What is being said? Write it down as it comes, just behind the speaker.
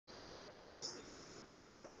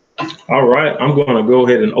All right, I'm going to go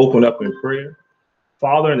ahead and open up in prayer.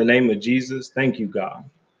 Father, in the name of Jesus, thank you, God.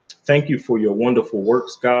 Thank you for your wonderful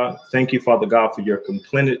works, God. Thank you, Father God, for your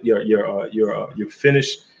completed, your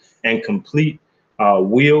finished and complete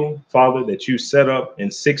will, Father, that you set up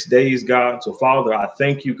in 6 days, God. So, Father, I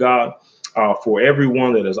thank you, God, for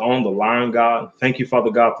everyone that is on the line, God. Thank you,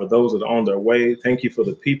 Father God, for those that are on their way. Thank you for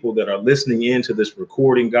the people that are listening in to this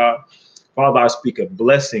recording, God. Father, I speak a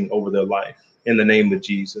blessing over their life in the name of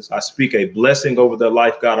Jesus. I speak a blessing over their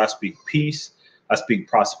life, God. I speak peace. I speak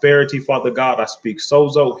prosperity, Father God. I speak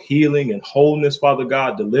sozo, healing and wholeness, Father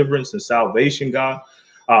God, deliverance and salvation, God.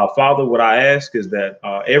 Father, what I ask is that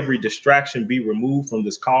every distraction be removed from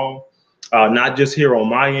this call, not just here on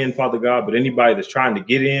my end, Father God, but anybody that's trying to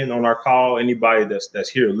get in on our call, anybody that's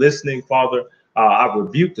here listening, Father. I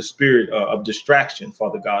rebuke the spirit of distraction,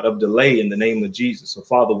 Father God, of delay in the name of Jesus. So,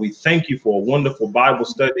 Father, we thank you for a wonderful Bible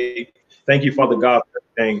study. Thank you, Father God, for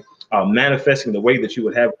everything manifesting the way that you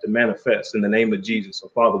would have it to manifest in the name of Jesus. So,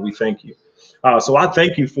 Father, we thank you. So I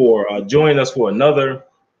thank you for joining us for another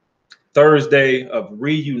Thursday of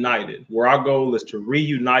ReUnited, where our goal is to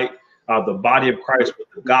reunite the body of Christ with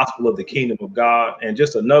the gospel of the kingdom of God, and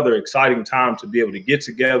just another exciting time to be able to get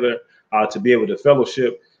together, to be able to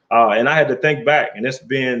fellowship. And I had to think back, and it's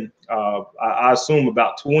been, I assume,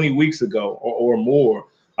 about 20 weeks ago or more,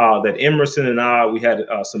 that Emerson and we had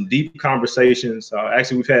some deep conversations.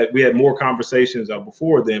 Actually, we had more conversations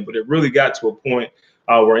before then, but it really got to a point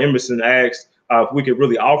where Emerson asked if we could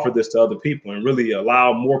really offer this to other people and really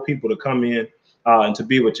allow more people to come in and to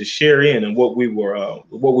be able to share in and what we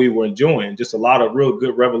were enjoying. Just a lot of real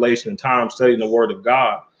good revelation and time studying the Word of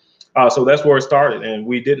God. So that's where it started. And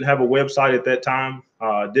we didn't have a website at that time.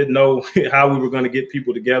 Didn't know how we were going to get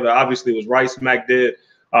people together. Obviously, it was right smack dead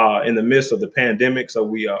in the midst of the pandemic. So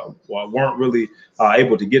we weren't really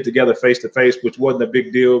able to get together face to face, which wasn't a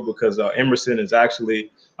big deal because Emerson is actually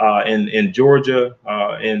in Georgia,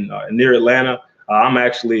 near Atlanta. I'm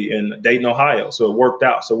actually in Dayton, Ohio. So it worked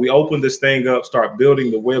out. So we opened this thing up, start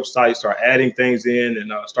building the website, start adding things in,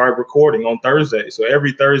 and started recording on Thursday. So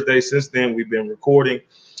every Thursday since then, we've been recording,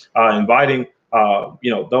 inviting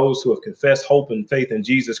those who have confessed hope and faith in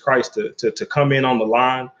Jesus Christ to come in on the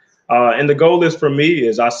line. And the goal is for me,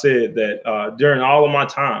 as I said, that during all of my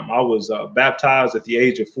time, I was baptized at the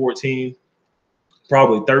age of 14,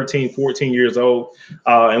 probably 13, 14 years old.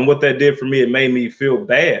 And what that did for me, it made me feel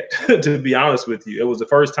bad, to be honest with you. It was the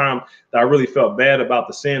first time that I really felt bad about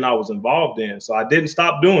the sin I was involved in. So I didn't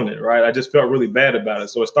stop doing it, right? I just felt really bad about it.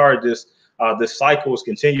 So it started this cycle, this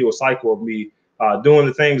continual cycle of me doing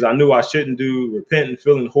the things I knew I shouldn't do, repenting,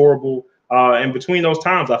 feeling horrible. And between those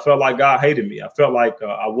times, I felt like God hated me. I felt like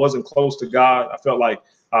I wasn't close to God. I felt like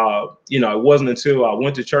it wasn't until I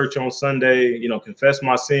went to church on Sunday, confessed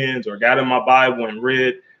my sins or got in my Bible and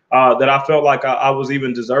read that I felt like I was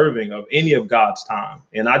even deserving of any of God's time.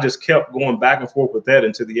 And I just kept going back and forth with that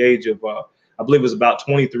until the age of, I believe it was about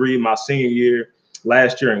 23, my senior year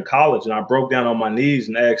last year in college. And I broke down on my knees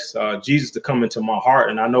and asked Jesus to come into my heart.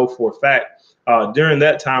 And I know for a fact, during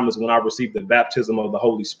that time is when I received the baptism of the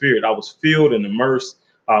Holy Spirit. I was filled and immersed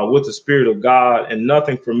with the Spirit of God, and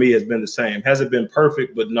nothing for me has been the same. Has it been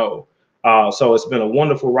perfect? But no. So it's been a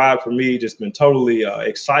wonderful ride for me. Just been totally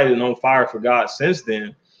excited and on fire for God since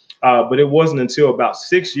then. But it wasn't until about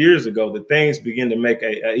 6 years ago that things began to make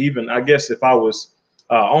even, I guess, if I was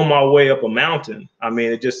on my way up a mountain, I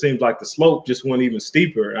mean, it just seems like the slope just went even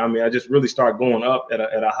steeper. I mean, I just really started going up at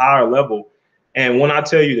a higher level. And when I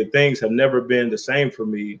tell you that things have never been the same for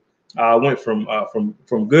me, I went from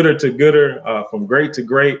gooder to gooder, from great to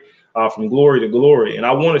great, from glory to glory. And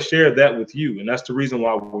I want to share that with you. And that's the reason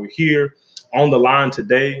why we're here on the line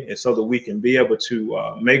today, and so that we can be able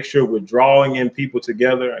to make sure we're drawing in people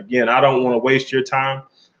together. Again, I don't want to waste your time.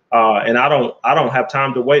 And I don't have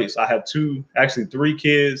time to waste. I have actually three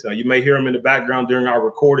kids. You may hear them in the background during our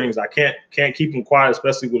recordings. I can't keep them quiet,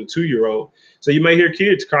 especially with a 2-year-old. So you may hear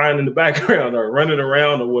kids crying in the background or running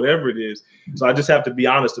around or whatever it is. So I just have to be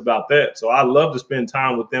honest about that. So I love to spend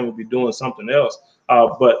time with them. We'll be doing something else.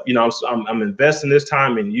 But I'm investing this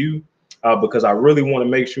time in you because I really want to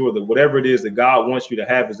make sure that whatever it is that God wants you to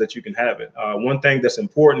have is that you can have it. One thing that's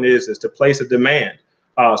important is to place a demand.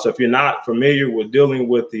 So if you're not familiar with dealing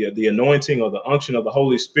with the anointing or the unction of the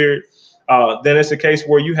Holy Spirit, then it's a case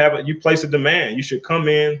where you place a demand. You should come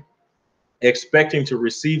in expecting to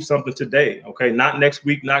receive something today. Okay, not next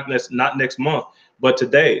week, not next month, but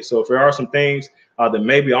today. So if there are some things that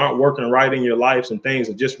maybe aren't working right in your life, some things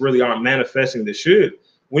that just really aren't manifesting that should,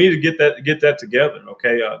 we need to get that together.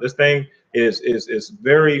 Okay, this thing is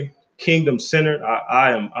very kingdom centered.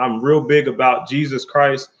 I'm real big about Jesus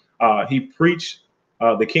Christ. He preached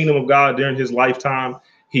the kingdom of God during his lifetime.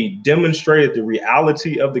 He demonstrated the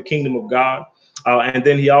reality of the kingdom of God. And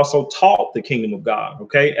then he also taught the kingdom of God.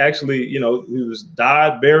 Okay, actually, you know, he was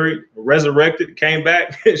died, buried, resurrected, came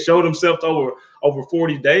back, showed himself to over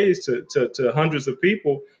 40 days to hundreds of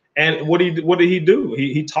people. And what did he do?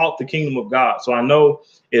 He taught the kingdom of God. So I know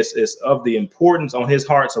it's of the importance on his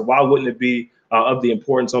heart. So why wouldn't it be of the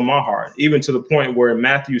importance on my heart? Even to the point where in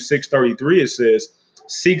Matthew 6:33 it says,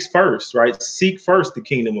 "Seek first, right? Seek first the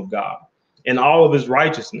kingdom of God and all of his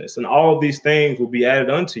righteousness, and all of these things will be added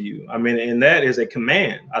unto you." I mean, and that is a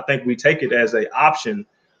command. I think we take it as an option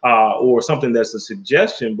or something that's a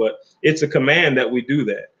suggestion, but it's a command that we do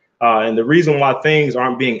that. And the reason why things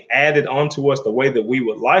aren't being added onto us the way that we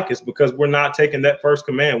would like is because we're not taking that first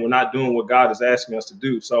command. We're not doing what God is asking us to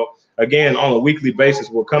do. So again, on a weekly basis,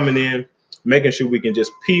 we're coming in, making sure we can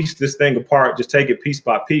just piece this thing apart, just take it piece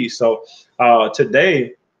by piece. So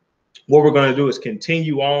today, what we're going to do is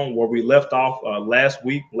continue on where we left off last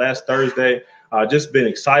week, last Thursday. Just been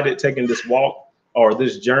excited taking this walk or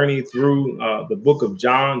this journey through the book of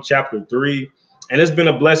John, chapter 3. And it's been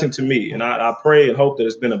a blessing to me. And I pray and hope that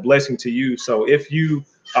it's been a blessing to you. So if you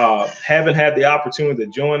haven't had the opportunity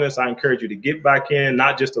to join us, I encourage you to get back in,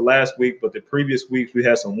 not just the last week, but the previous weeks. We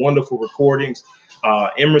had some wonderful recordings.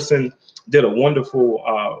 Emerson did a wonderful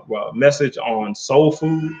message on soul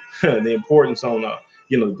food, the importance on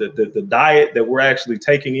you know, the diet that we're actually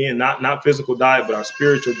taking in, not physical diet, but our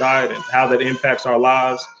spiritual diet and how that impacts our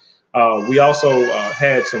lives. We also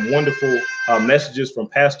had some wonderful messages from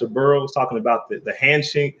Pastor Burroughs talking about the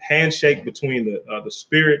handshake between the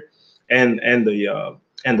spirit and the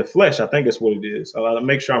flesh. I think that's what it is.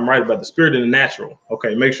 Make sure I'm right about the spirit and the natural.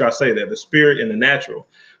 Okay, make sure I say that, the spirit and the natural.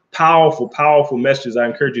 Powerful, powerful messages. I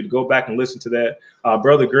encourage you to go back and listen to that.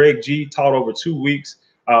 Brother Greg G taught over 2 weeks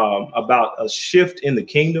about a shift in the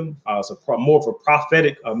kingdom. So more of a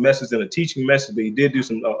prophetic message than a teaching message, but he did do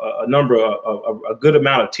some a good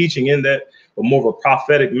amount of teaching in that, but more of a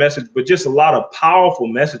prophetic message. But just a lot of powerful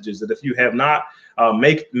messages that if you have not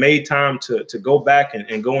made time to go back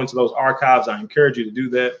and go into those archives, I encourage you to do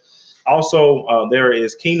that. Also, there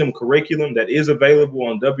is Kingdom Curriculum that is available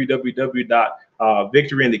on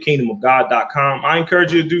www.victoryinthekingdomofgod.com. I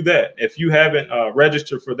encourage you to do that. If you haven't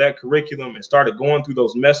registered for that curriculum and started going through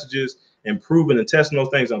those messages, improving and testing those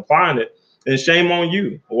things and applying it, then shame on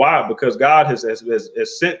you. Why? Because God has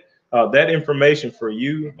sent that information for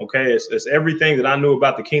you. Okay, it's everything that I knew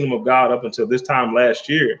about the kingdom of God up until this time last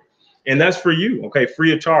year. And that's for you. Okay,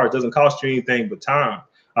 free of charge, doesn't cost you anything but time.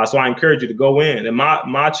 So I encourage you to go in. And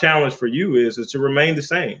my challenge for you is to remain the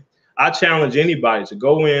same. I challenge anybody to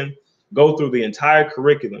go in, go through the entire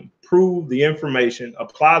curriculum, prove the information,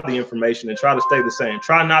 apply the information, and try to stay the same.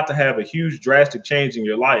 Try not to have a huge drastic change in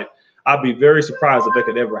your life. I'd be very surprised if that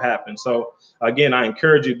could ever happen. So again, I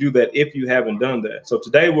encourage you to do that if you haven't done that. So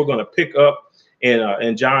today we're going to pick up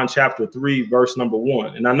in John chapter 3, verse number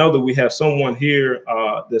 1. And I know that we have someone here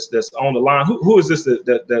that's on the line. Who is this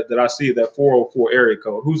that I see that 404 area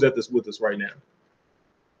code? Who's at this with us right now?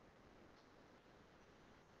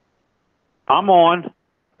 I'm on.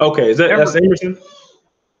 Okay, that's Emerson?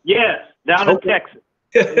 Yes, down in Texas.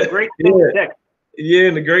 In the great state of Texas. Yeah,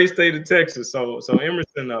 in the great state of Texas. So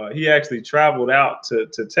Emerson, he actually traveled out to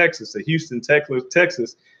Texas, to Houston,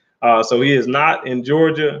 Texas. So he is not in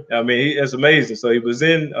Georgia. I mean, it's amazing. So he was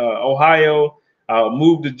in Ohio,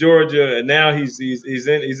 moved to Georgia, and now he's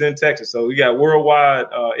in Texas. So we got worldwide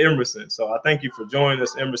Emerson. So I thank you for joining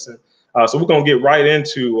us, Emerson. So we're gonna get right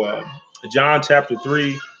into John chapter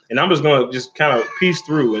 3, and I'm just gonna kind of piece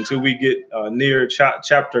through until we get near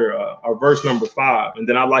chapter or verse number 5, and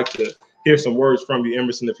then I'd like to hear some words from you,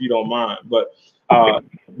 Emerson, if you don't mind. But I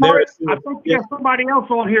think you have somebody else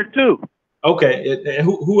on here too. Okay, and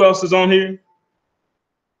who else is on here?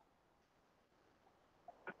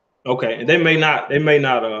 Okay, and they may not okay,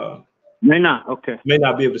 may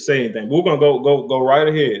not be able to say anything. But we're gonna go right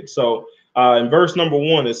ahead. So in verse number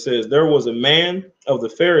 1, it says, there was a man of the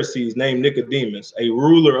Pharisees named Nicodemus, a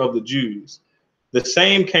ruler of the Jews. The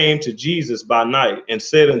same came to Jesus by night and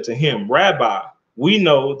said unto him, Rabbi, we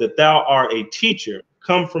know that thou art a teacher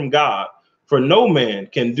come from God, for no man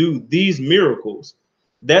can do these miracles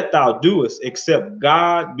that thou doest, except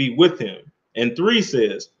God be with him. And 3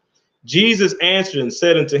 says, Jesus answered and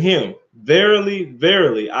said unto him, Verily,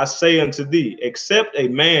 verily, I say unto thee, except a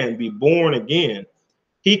man be born again,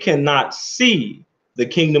 he cannot see the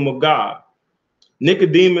kingdom of God.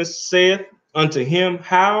 Nicodemus saith unto him,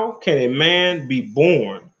 How can a man be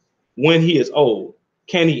born when he is old?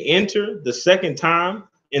 Can he enter the second time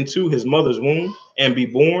into his mother's womb and be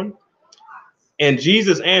born? And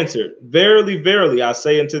Jesus answered, verily, verily, I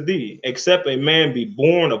say unto thee, except a man be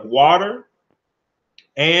born of water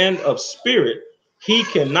and of spirit, he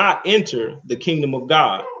cannot enter the kingdom of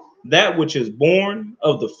God. That which is born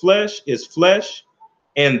of the flesh is flesh,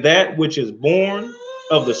 and that which is born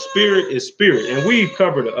of the spirit is spirit. And we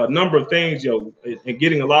covered a number of things, and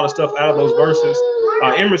getting a lot of stuff out of those verses.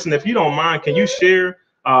 Emerson, if you don't mind, can you share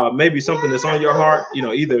maybe something that's on your heart,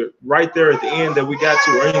 either right there at the end that we got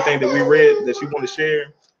to, or anything that we read that you want to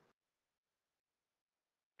share?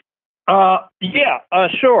 Yeah,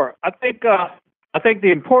 sure. I think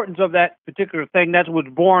the importance of that particular thing, that was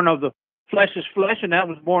born of the flesh is flesh, and that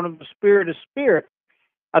was born of the spirit is spirit.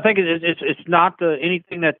 I think it's not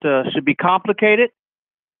anything that should be complicated.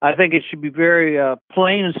 I think it should be very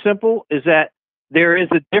plain and simple, is that there is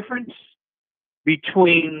a difference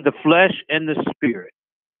between the flesh and the spirit,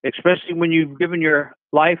 especially when you've given your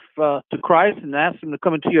life to Christ and asked him to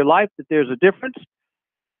come into your life, that there's a difference,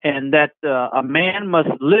 and that a man must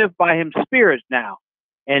live by his spirit now,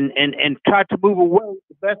 and try to move away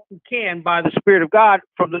the best you can by the Spirit of God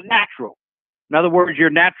from the natural. In other words, your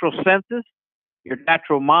natural senses, your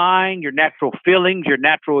natural mind, your natural feelings, your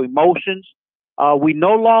natural emotions. We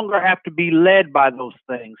no longer have to be led by those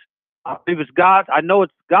things. I believe it's God. I know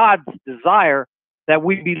it's God's desire that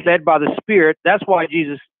we be led by the Spirit. That's why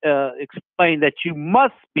Jesus explained that you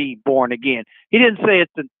must be born again. He didn't say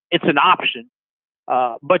it's an option.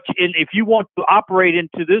 But if you want to operate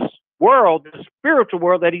into this world, the spiritual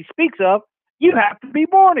world that he speaks of, you have to be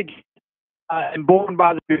born again and born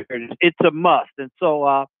by the Spirit. It's a must. And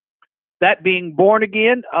so that being born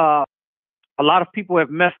again, a lot of people have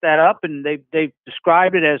messed that up, and they've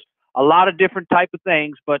described it as a lot of different type of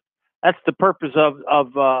things. But that's the purpose of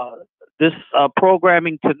this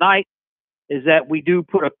programming tonight, is that we do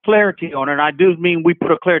put a clarity on it. And I do mean we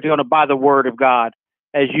put a clarity on it by the Word of God,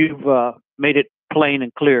 as you've made it plain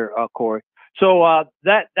and clear, Corey. So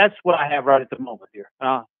that's what I have right at the moment here.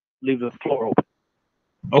 Leave the floor open.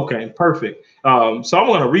 Okay, perfect. So I'm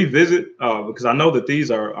going to revisit because I know that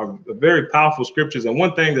these are very powerful scriptures. And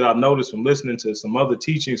one thing that I've noticed from listening to some other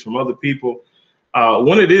teachings from other people,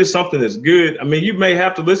 when it is something that's good, I mean, you may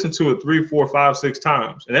have to listen to it 3, 4, 5, 6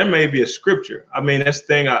 times, and that may be a scripture. I mean, that's the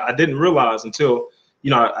thing I didn't realize until,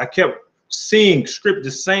 I kept seeing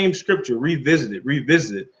the same scripture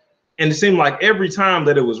revisited. And it seemed like every time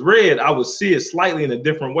that it was read, I would see it slightly in a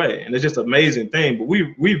different way. And it's just an amazing thing. But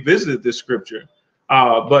we visited this scripture.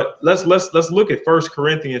 But let's look at 1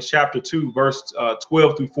 Corinthians chapter 2, verse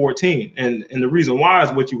 12 through 14. And the reason why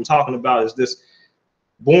is what you were talking about is this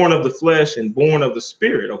born of the flesh and born of the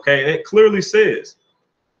spirit. Okay. And it clearly says,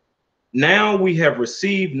 now we have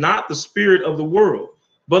received not the spirit of the world,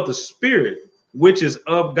 but the Spirit which is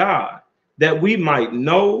of God, that we might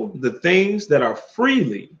know the things that are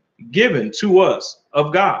freely given to us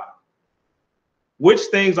of God, which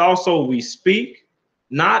things also we speak,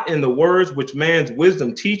 not in the words which man's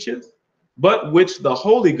wisdom teacheth, but which the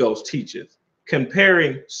Holy Ghost teacheth,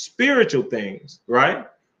 comparing spiritual things, right,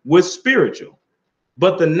 with spiritual.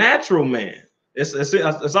 But the natural man,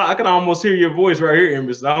 I can almost hear your voice right here,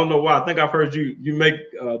 Emerson. I don't know why. I think I've heard you make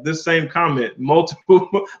this same comment multiple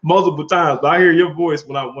times. But I hear your voice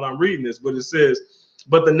when I'm reading this. But it says,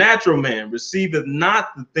 but the natural man receiveth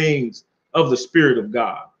not the things of the Spirit of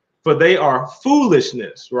God, for they are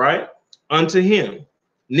foolishness, right, unto him.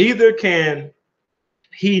 Neither can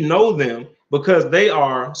he know them, because they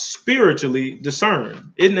are spiritually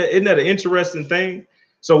discerned. Isn't that an interesting thing?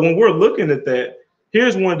 So when we're looking at that,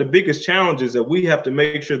 here's one of the biggest challenges that we have to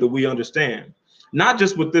make sure that we understand, not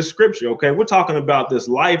just with this scripture. Okay, we're talking about this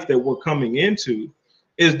life that we're coming into,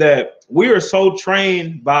 is that we are so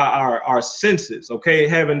trained by our senses. Okay,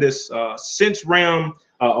 having this sense realm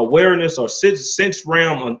awareness, or sense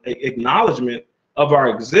realm acknowledgement of our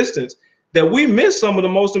existence, that we miss some of the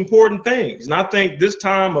most important things. And I think this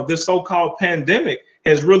time of this so-called pandemic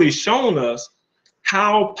has really shown us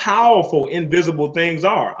how powerful invisible things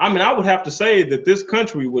are. I mean, I would have to say that this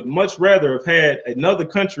country would much rather have had another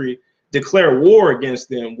country declare war against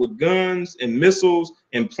them with guns and missiles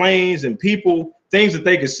and planes and people, things that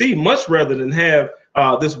they could see, much rather than have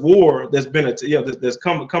this war that's been that's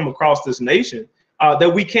come across this nation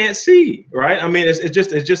that we can't see, right? I mean, it's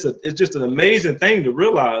just an amazing thing to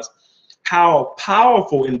realize how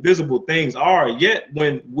powerful invisible things are. Yet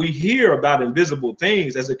when we hear about invisible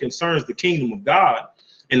things as it concerns the kingdom of God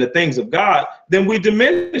and the things of God, then we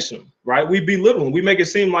diminish them, right? We belittle them. We make it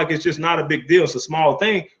seem like it's just not a big deal. It's a small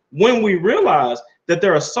thing, when we realize that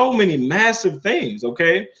there are so many massive things,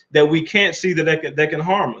 okay, that we can't see that can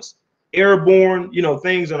harm us. Airborne,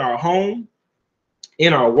 things in our home,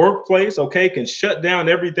 in our workplace, okay, can shut down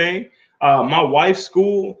everything. My wife's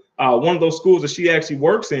school, one of those schools that she actually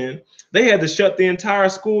works in, they had to shut the entire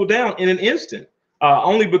school down in an instant.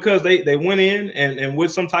 Only because they went in and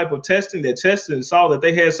with some type of testing, they tested and saw that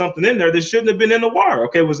they had something in there that shouldn't have been in the water.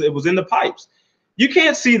 Okay, it was in the pipes. You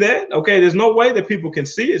can't see that. Okay, there's no way that people can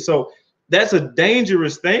see it. So that's a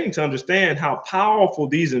dangerous thing to understand how powerful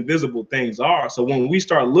these invisible things are. So when we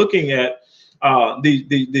start looking at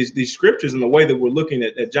these scriptures in the way that we're looking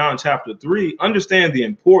at John chapter 3, understand the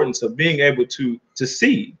importance of being able to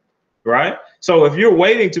see. Right. So if you're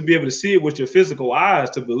waiting to be able to see it with your physical eyes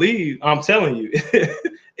to believe, I'm telling you,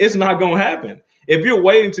 it's not going to happen. If you're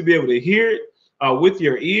waiting to be able to hear it with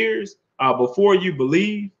your ears before you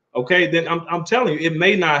believe, okay, then I'm telling you, it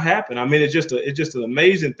may not happen. I mean, it's just an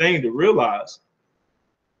amazing thing to realize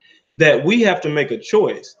that we have to make a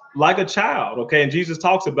choice like a child. OK, and Jesus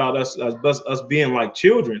talks about us being like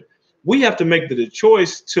children. We have to make the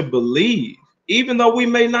choice to believe, even though we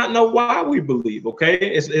may not know why we believe.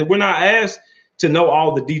 OK, we're not asked to know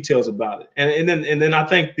all the details about it. And then I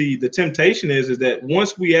think the temptation is that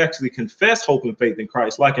once we actually confess hope and faith in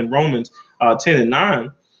Christ, like in Romans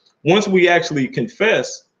 10:9, once we actually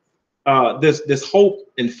confess this hope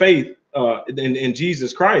and faith in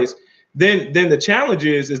Jesus Christ, then the challenge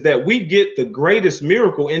is that we get the greatest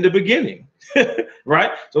miracle in the beginning.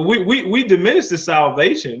 Right. So we diminish the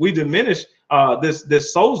salvation. We diminish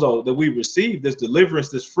this sozo that we receive, this deliverance,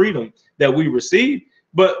 this freedom that we receive.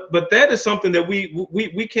 But that is something that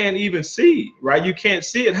we can't even see. Right. You can't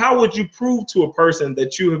see it. How would you prove to a person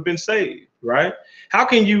that you have been saved? Right. How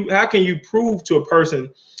can you prove to a person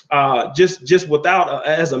just without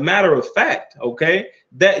as a matter of fact, okay,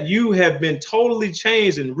 that you have been totally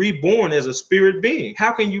changed and reborn as a spirit being?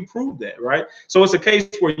 How can you prove that? Right. So it's a case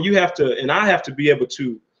where you have to, and I have to be able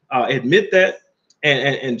to admit that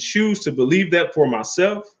and choose to believe that for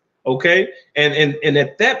myself. Okay. And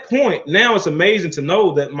at that point, now it's amazing to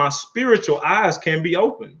know that my spiritual eyes can be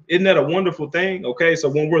open. Isn't that a wonderful thing? Okay. So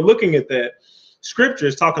when we're looking at that, scripture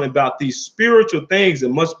is talking about these spiritual things that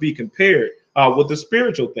must be compared with the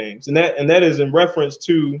spiritual things. And that is in reference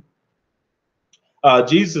to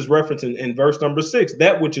Jesus' reference in verse number 6.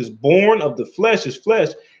 That which is born of the flesh is flesh,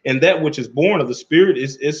 and that which is born of the spirit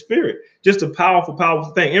is spirit. Just a powerful,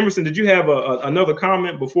 powerful thing. Emerson, did you have another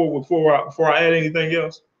comment before I add anything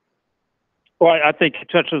else? Well, I think you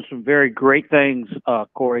touched on some very great things,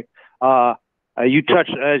 Corey. You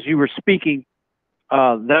touched, as you were speaking,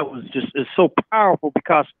 that was is so powerful,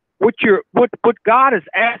 because what God is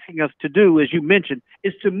asking us to do, as you mentioned,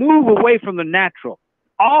 is to move away from the natural.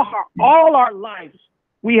 All our lives,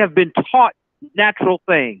 we have been taught natural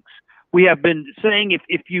things. We have been saying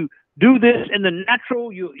if you do this in the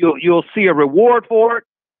natural, you'll see a reward for it.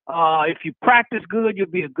 If you practice good, you'll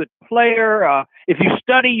be a good player. If you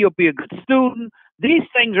study, you'll be a good student. These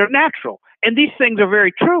things are natural, and these things are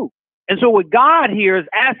very true. And so what God here is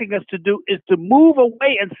asking us to do is to move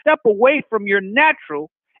away and step away from your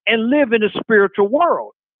natural and live in a spiritual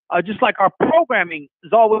world. Just like our programming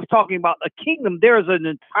is always talking about a kingdom, there is an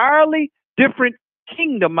entirely different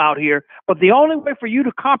kingdom out here, but the only way for you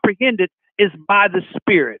to comprehend it is by the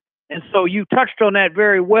Spirit. And so you touched on that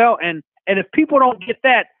very well. And if people don't get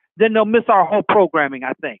that, then they'll miss our whole programming,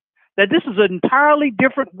 I think. That this is an entirely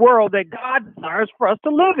different world that God desires for us to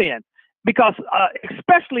live in. Because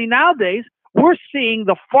especially nowadays, we're seeing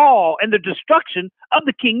the fall and the destruction of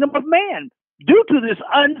the kingdom of man due to this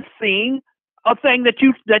unseen thing that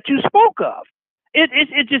you spoke of. It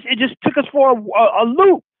just took us for a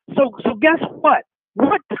loop. So guess what?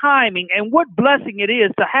 What timing and what blessing it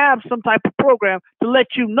is to have some type of program to let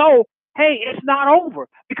you know, hey, it's not over,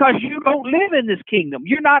 because you don't live in this kingdom.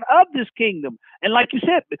 You're not of this kingdom. And like you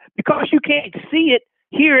said, because you can't see it,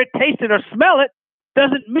 hear it, taste it, or smell it,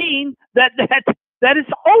 doesn't mean that it's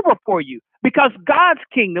over for you, because God's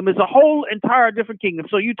kingdom is a whole entire different kingdom.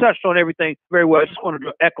 So you touched on everything very well. I just wanted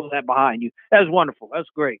to echo that behind you. That was wonderful. That's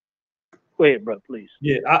great. Go ahead, brother, please.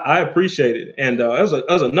 Yeah, I appreciate it. And there's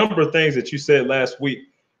a number of things that you said last week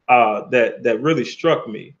that really struck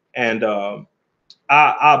me. And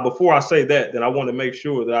I before I say that, then I want to make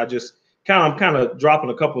sure that I'm kind of dropping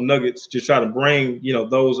a couple nuggets to try to bring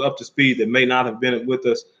those up to speed that may not have been with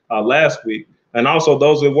us last week. And also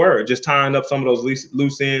those that were, just tying up some of those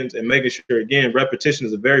loose ends and making sure, again, repetition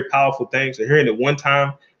is a very powerful thing. So hearing it one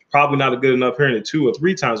time, probably not good enough. Hearing it 2 or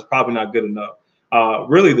 3 times is probably not good enough.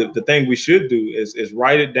 Really, the thing we should do is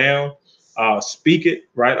write it down, speak it,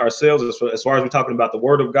 right, ourselves. As far as we're talking about the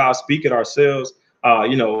word of God, speak it ourselves.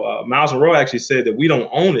 Miles Monroe actually said that we don't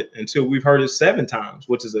own it until we've heard it 7 times,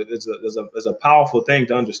 which is a powerful thing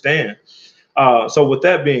to understand. So with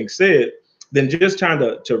that being said, then just trying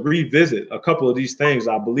to revisit a couple of these things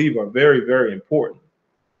I believe are very, very important.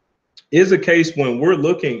 Is a case when we're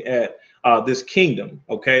looking at this kingdom,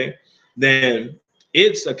 okay, then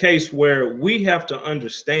it's a case where we have to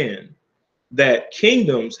understand that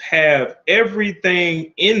kingdoms have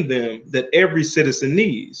everything in them that every citizen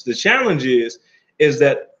needs. The challenge is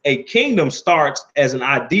that a kingdom starts as an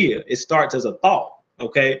idea. It starts as a thought,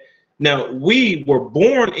 okay? Now, we were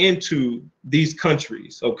born into these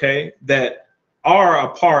countries, okay, that are a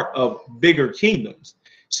part of bigger kingdoms.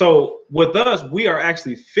 So with us, we are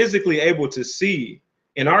actually physically able to see.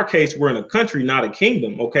 In our case, we're in a country, not a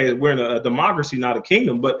kingdom, okay? We're in a democracy, not a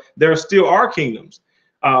kingdom, but there still are kingdoms.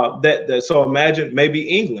 So imagine maybe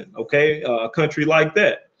England, okay, a country like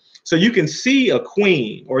that. So you can see a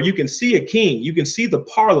queen, or you can see a king, you can see the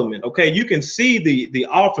parliament, okay, you can see the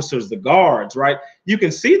officers, the guards, right? You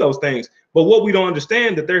can see those things. But what we don't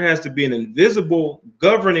understand, that there has to be an invisible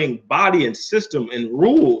governing body and system and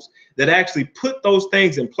rules that actually put those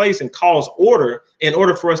things in place and cause order in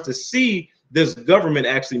order for us to see this government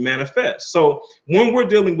actually manifest. So when we're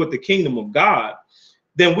dealing with the kingdom of God,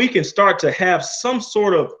 then we can start to have some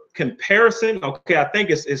sort of comparison. Okay, I think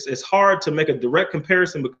it's hard to make a direct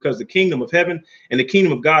comparison because the kingdom of heaven and the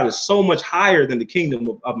kingdom of God is so much higher than the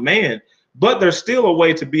kingdom of man, but there's still a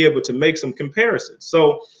way to be able to make some comparisons.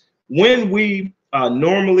 So when we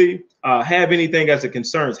normally have anything as it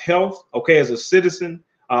concerns health, okay, as a citizen,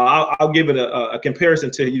 I'll give it a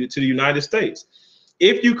comparison to the United States.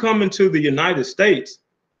 If you come into the United States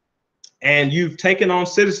and you've taken on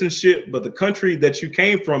citizenship, but the country that you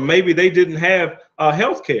came from, maybe they didn't have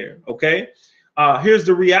health care, okay? Here's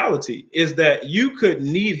the reality, is that you could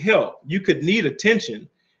need help, you could need attention,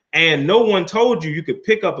 and no one told you could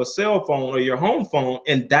pick up a cell phone or your home phone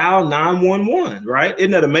and dial 911, right?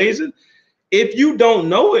 Isn't that amazing? If you don't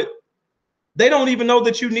know it, they don't even know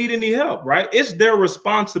that you need any help, right? It's their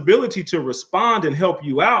responsibility to respond and help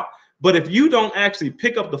you out. But if you don't actually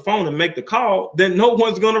pick up the phone and make the call, then no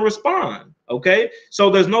one's going to respond, okay? So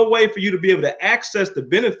there's no way for you to be able to access the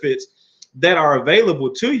benefits that are available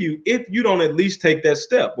to you if you don't at least take that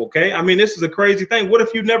step, okay? I mean, this is a crazy thing. What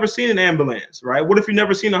if you've never seen an ambulance, right? What if you've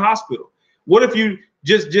never seen a hospital? What if you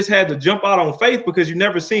just had to jump out on faith because you've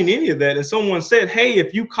never seen any of that, and someone said, hey,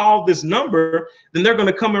 if you call this number, then they're going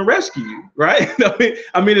to come and rescue you, right?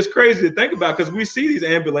 I mean, it's crazy to think about because we see these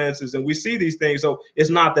ambulances and we see these things, so it's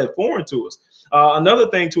not that foreign to us. Another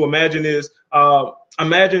thing to imagine is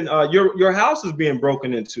imagine your house is being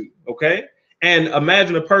broken into, okay? And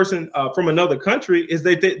imagine a person from another country is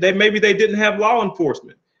they maybe they didn't have law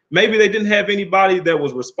enforcement. Maybe they didn't have anybody that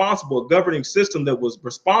was responsible, a governing system that was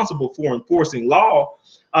responsible for enforcing law.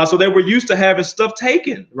 So they were used to having stuff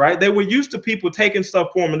taken, right? They were used to people taking stuff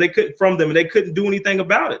from them and they couldn't do anything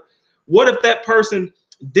about it. What if that person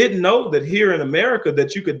didn't know that here in America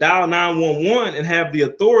that you could dial 911 and have the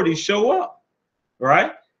authorities show up,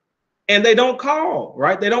 right? And they don't call,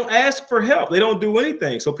 right? They don't ask for help. They don't do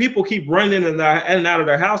anything. So people keep running in and out of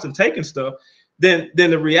their house and taking stuff. Then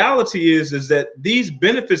the reality is that these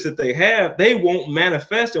benefits that they have, they won't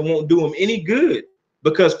manifest and won't do them any good,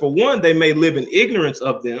 because for one, they may live in ignorance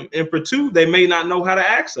of them, and for two, they may not know how to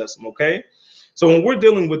access them, okay? So when we're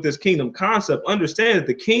dealing with this kingdom concept, understand that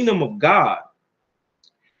the kingdom of God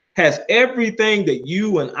has everything that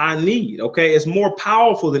you and I need, okay? It's more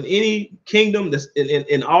powerful than any kingdom that's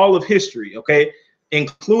in all of history, okay?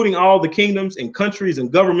 Including all the kingdoms and countries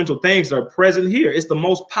and governmental things that are present here. It's the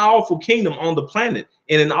most powerful kingdom on the planet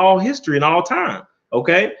and in all history and all time,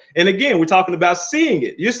 okay? And again, we're talking about seeing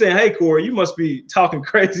it. You're saying, hey, Corey, you must be talking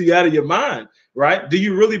crazy out of your mind, right? Do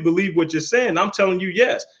you really believe what you're saying? I'm telling you,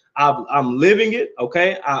 yes. I'm living it,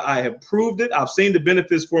 okay? I have proved it. I've seen the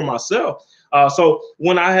benefits for myself. So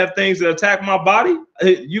when I have things that attack my body,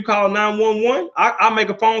 you call 911, I make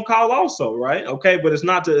a phone call also, right? Okay, but it's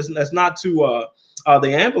not to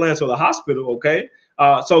the ambulance or the hospital, okay?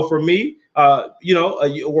 So for me,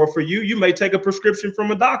 or for you, you may take a prescription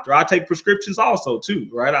from a doctor. I take prescriptions also too,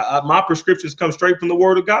 right? My prescriptions come straight from the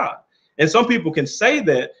Word of God. And some people can say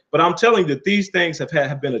that, but I'm telling you that these things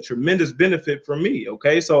have been a tremendous benefit for me,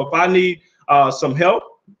 okay? So if I need some help,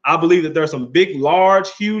 I believe that there's some big,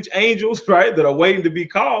 large, huge angels, right, that are waiting to be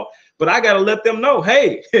called, but I got to let them know,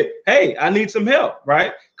 hey, hey, I need some help,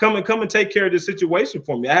 right? Come and take care of this situation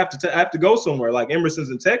for me. I have to go somewhere, like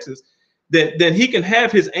Emerson's in Texas. Then he can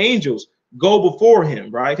have his angels go before him,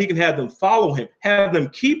 right? He can have them follow him, have them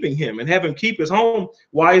keeping him, and have him keep his home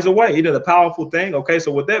while he's away. You know, the powerful thing. Okay,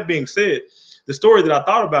 so with that being said, the story that I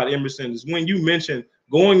thought about, Emerson, is when you mentioned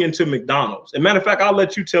going into McDonald's. As a matter of fact, I'll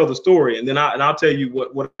let you tell the story, and then I'll tell you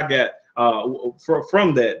what I got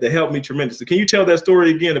from that helped me tremendously. Can you tell that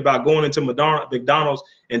story again about going into McDonald's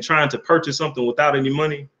and trying to purchase something without any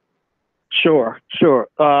money? Sure.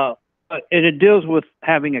 And it deals with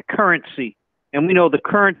having a currency. And we know the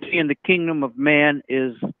currency in the kingdom of man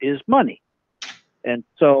is money. And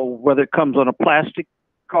so whether it comes on a plastic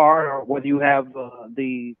card or whether you have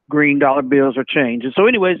the green dollar bills or change. And so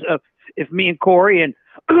anyways, if me and Corey and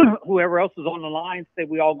whoever else is on the line say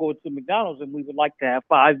we all go to McDonald's and we would like to have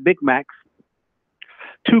 5 Big Macs,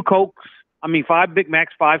 2 Cokes, 5 Big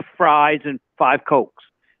Macs, 5 fries, and 5 Cokes.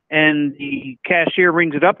 And the cashier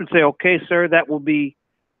rings it up and say, okay, sir, that will be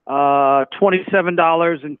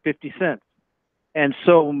 $27.50. And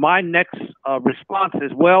so my next response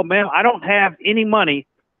is, well, ma'am, I don't have any money,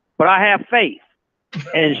 but I have faith.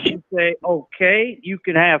 And she'd say, okay, you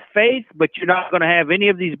can have faith, but you're not going to have any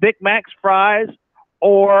of these Big Macs, fries,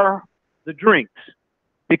 or the drinks,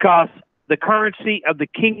 because the currency of the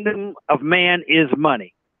kingdom of man is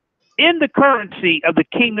money. In the currency of the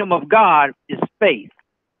kingdom of God is faith.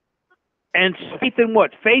 And faith in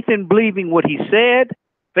what? Faith in believing what he said,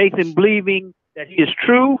 faith in believing that he is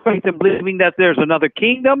true, faith in believing that there's another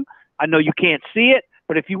kingdom. I know you can't see it,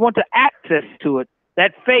 but if you want to access to it,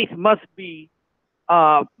 that faith must be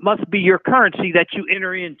your currency that you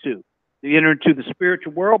enter into. You enter into the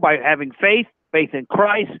spiritual world by having faith in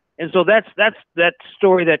Christ. And so that's that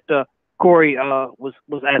story that Corey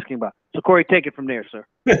was asking about. So Corey, take it from there, sir.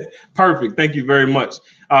 Perfect. Thank you very much.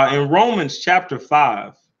 In Romans chapter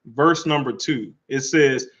 5, verse number 2, it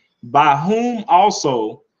says, by whom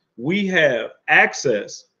also we have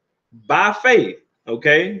access by faith.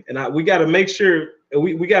 Okay. And we got to make sure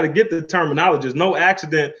we got to get the terminology. There's no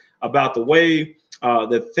accident about the way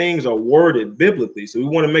that things are worded biblically. So we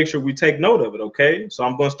want to make sure we take note of it. Okay. So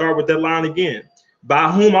I'm going to start with that line again.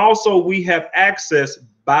 By whom also we have access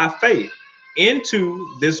by faith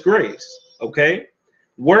into this grace. Okay.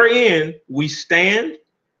 Wherein we stand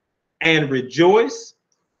and rejoice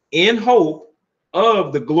in hope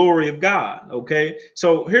of the glory of God. Okay.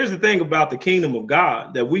 So here's the thing about the kingdom of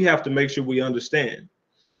God that we have to make sure we understand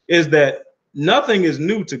is that nothing is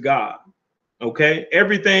new to God. Okay.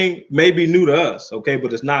 Everything may be new to us. Okay.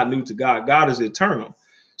 But it's not new to God. God is eternal.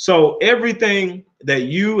 So everything that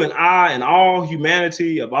you and I and all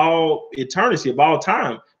humanity of all eternity, of all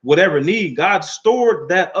time, whatever need, God stored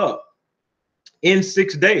that up in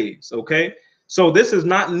 6 days. Okay. So this is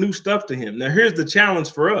not new stuff to him. Now, here's the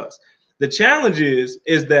challenge for us. The challenge is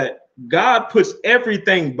that God puts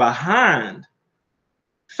everything behind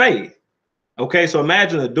faith. Okay, so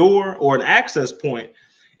imagine a door or an access point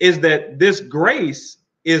is that this grace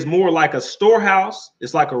is more like a storehouse.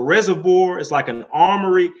 It's like a reservoir. It's like an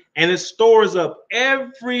armory, and it stores up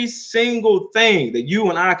every single thing that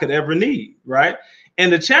you and I could ever need, right?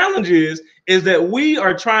 And the challenge is that we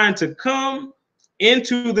are trying to come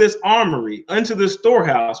into this armory, into this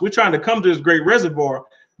storehouse. We're trying to come to this great reservoir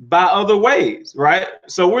by other ways, right?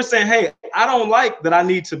 So we're saying, hey, I don't like that I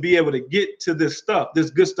need to be able to get to this stuff, this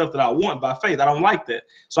good stuff that I want by faith. I don't like that.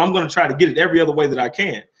 So I'm going to try to get it every other way that I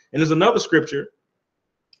can. And there's another scripture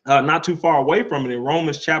not too far away from it in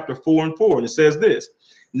Romans chapter 4:4. And it says this,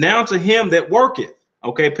 now to him that worketh.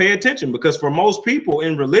 Okay, pay attention, because for most people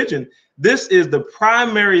in religion, this is the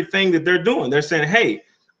primary thing that they're doing. They're saying, hey,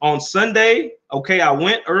 on Sunday, okay, I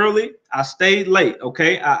went early, I stayed late.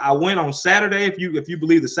 Okay, I went on Saturday. If you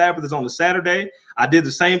believe the Sabbath is on the Saturday, I did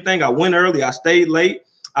the same thing. I went early, I stayed late.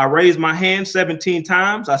 I raised my hand 17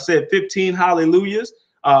 times. I said 15 hallelujahs.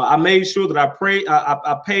 I made sure that I prayed.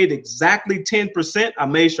 I paid exactly 10%. I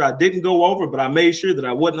made sure I didn't go over, but I made sure that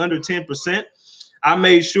I wasn't under 10%. I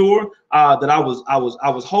made sure that I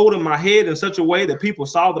was holding my head in such a way that people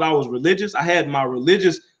saw that I was religious. I had my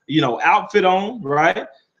religious, outfit on, right?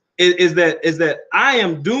 Is that I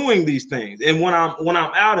am doing these things, and when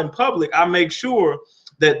I'm out in public, I make sure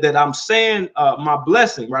that I'm saying my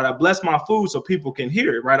blessing, right? I bless my food so people can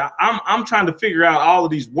hear it, right? I'm trying to figure out all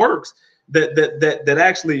of these works that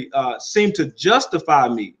actually seem to justify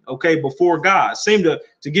me, okay, before God, seem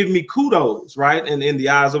to give me kudos, right, in the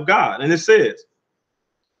eyes of God. And it says,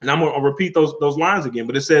 and I'm gonna repeat those lines again,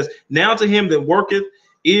 but it says, now to him that worketh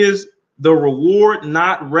is the reward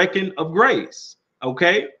not reckoned of grace,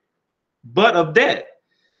 okay, but of debt.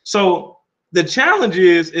 So the challenge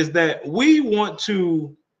is that we want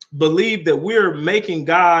to believe that we're making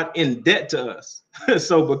God in debt to us.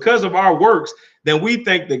 So because of our works, then we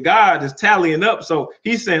think that God is tallying up. So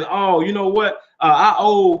he's saying, oh, you know what? I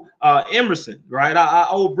owe Emerson, right? I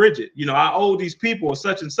owe Bridget, I owe these people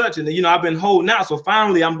such and such. And, I've been holding out. So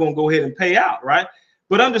finally, I'm going to go ahead and pay out, right?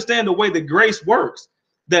 But understand the way that grace works,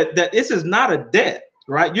 that this is not a debt,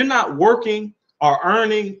 right? You're not working are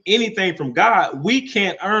earning anything from God, we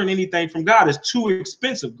can't earn anything from God. It's too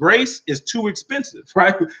expensive. Grace is too expensive,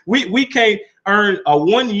 right? We can't earn a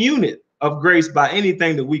 1 unit of grace by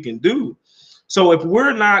anything that we can do. So if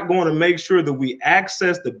we're not going to make sure that we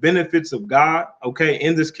access the benefits of God, okay,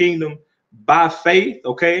 in this kingdom by faith,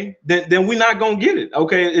 okay, then we're not going to get it,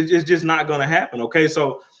 okay? It's just not going to happen, okay?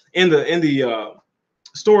 So in the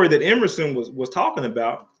story that Emerson was talking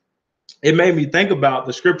about, it made me think about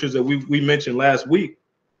the scriptures that we mentioned last week.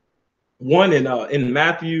 One in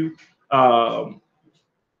Matthew. Let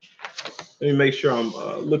me make sure I'm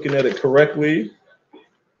looking at it correctly.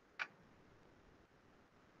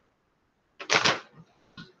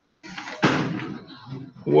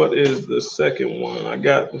 What is the second one? I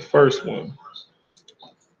got the first one.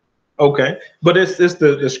 Okay, but it's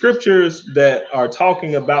the scriptures that are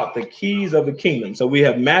talking about the keys of the kingdom. So we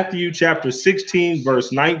have Matthew chapter 16,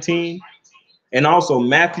 verse 19, and also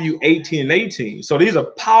Matthew 18 and 18. So these are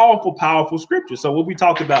powerful, powerful scriptures. So what we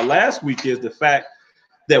talked about last week is the fact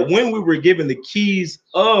that when we were given the keys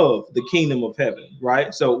of the kingdom of heaven,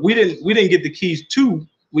 right? So we didn't get the keys to,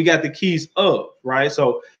 we got the keys of, right?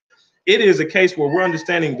 So it is a case where we're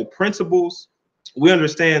understanding the principles. We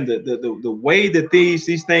understand the way that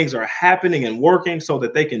these things are happening and working so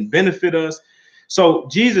that they can benefit us. So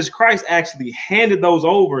Jesus Christ actually handed those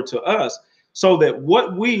over to us so that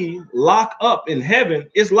what we lock up in heaven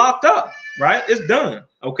is locked up, right? It's done.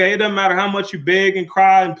 Okay. It doesn't matter how much you beg and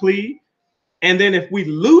cry and plead. And then if we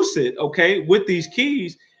loose it, okay, with these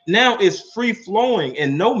keys, now it's free flowing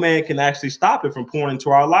and no man can actually stop it from pouring into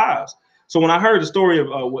our lives. So when I heard the story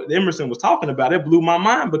of what Emerson was talking about, it blew my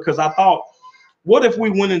mind because I thought, what if we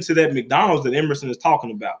went into that McDonald's that Emerson is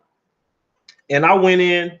talking about? And I went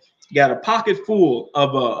in, got a pocket full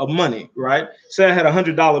of money, right? Say I had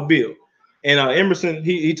 $100 bill. And Emerson,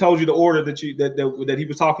 he told you the order that he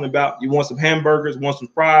was talking about. You want some hamburgers, want some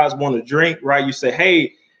fries, want a drink, right? You say,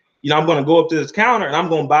 hey, I'm going to go up to this counter and I'm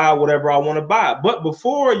going to buy whatever I want to buy. But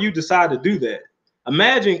before you decide to do that,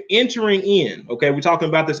 imagine entering in. Okay, we're talking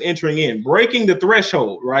about this entering in, breaking the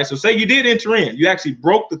threshold, right? So say you did enter in, you actually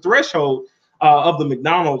broke the threshold of the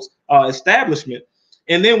McDonald's establishment.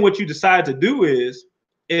 And then what you decide to do is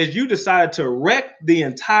you decide to wreck the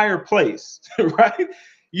entire place, right?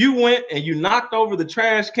 You went and you knocked over the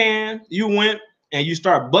trash can. You went and you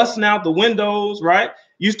start busting out the windows, right?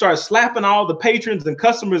 You start slapping all the patrons and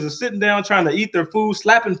customers are sitting down trying to eat their food,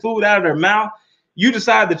 slapping food out of their mouth. You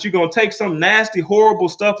decide that you're going to take some nasty, horrible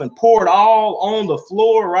stuff and pour it all on the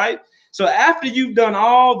floor, right? So after you've done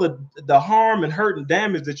all the harm and hurt and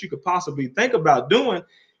damage that you could possibly think about doing,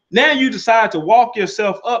 now you decide to walk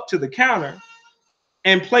yourself up to the counter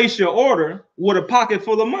and place your order with a pocket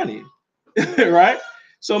full of money, right?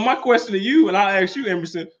 So my question to you, and I'll ask you,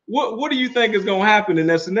 Emerson, what do you think is going to happen in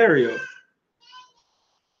that scenario?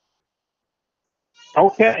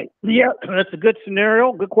 Okay. Yeah, that's a good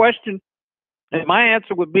scenario. Good question. And my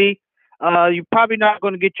answer would be, you're probably not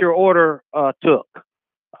going to get your order took.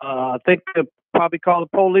 I think they'll probably call the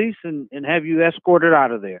police and have you escorted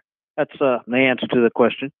out of there. That's the answer to the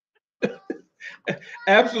question.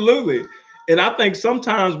 Absolutely. And I think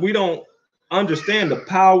sometimes we don't understand the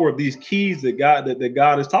power of these keys that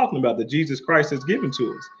God is talking about, that Jesus Christ has given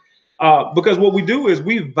to us. Because what we do is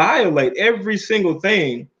we violate every single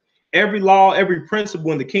thing, every law, every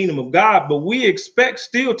principle in the kingdom of God, but we expect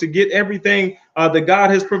still to get everything that God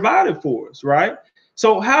has provided for us, right?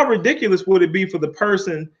 So how ridiculous would it be for the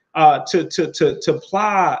person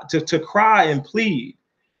to cry and plead,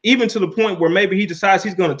 even to the point where maybe he decides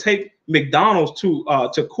he's going to take McDonald's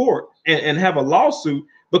to court and have a lawsuit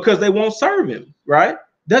because they won't serve him, right?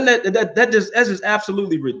 That's just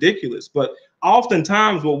absolutely ridiculous. But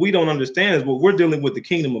oftentimes what we don't understand is what we're dealing with the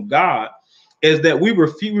kingdom of God is that we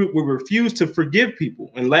refuse to forgive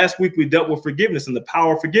people. And last week we dealt with forgiveness and the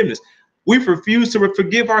power of forgiveness. We refuse to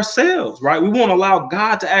forgive ourselves, right? We won't allow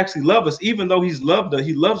God to actually love us, even though he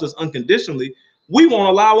loves us unconditionally. We won't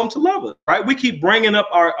allow him to love us, right? We keep bringing up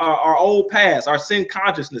our old past, our sin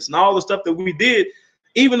consciousness, and all the stuff that we did,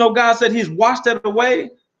 even though God said he's washed that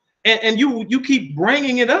away, and you keep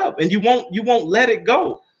bringing it up, and you won't let it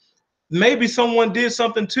go. Maybe someone did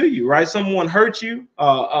something to you, right? Someone hurt you,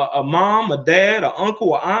 a mom, a dad, an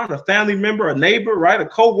uncle, an aunt, a family member, a neighbor, right? A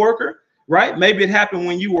co-worker, right? Maybe it happened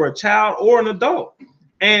when you were a child or an adult,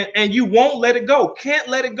 and you won't let it go, can't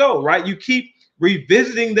let it go, right? You keep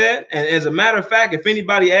revisiting that. And as a matter of fact, if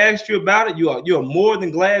anybody asks you about it, you are more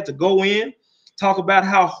than glad to go in, talk about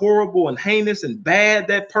how horrible and heinous and bad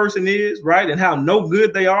that person is, right? And how no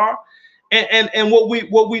good they are. And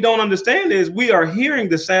what we don't understand is we are hearing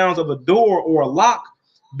the sounds of a door or a lock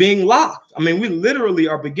being locked. I mean, we literally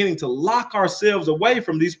are beginning to lock ourselves away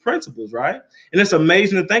from these principles, right? And it's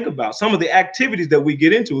amazing to think about some of the activities that we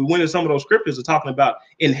get into. We went in some of those scriptures are talking about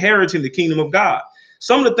inheriting the kingdom of God.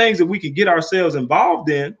 Some of the things that we could get ourselves involved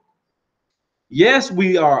in. Yes,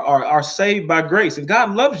 we are saved by grace, and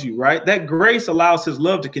God loves you, right? That grace allows his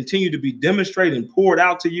love to continue to be demonstrated and poured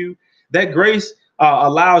out to you. That grace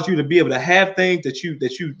allows you to be able to have things that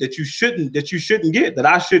you shouldn't get, that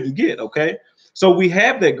I shouldn't get. Okay. So we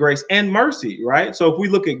have that grace and mercy, right? So if we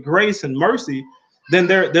look at grace and mercy, then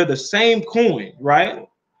they're the same coin, right?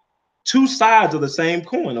 Two sides of the same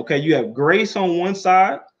coin. Okay. You have grace on one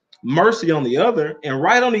side, mercy on the other, and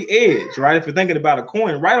right on the edge, right? If you're thinking about a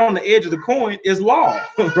coin, right on the edge of the coin is law,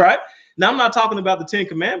 right? Now, I'm not talking about the 10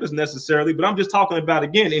 commandments necessarily, but I'm just talking about,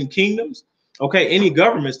 again, in kingdoms, okay, any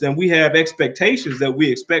governments, then we have expectations that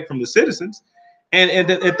we expect from the citizens. And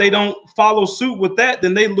if they don't follow suit with that,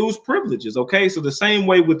 then they lose privileges, okay? So the same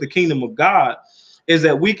way with the kingdom of God is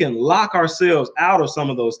that we can lock ourselves out of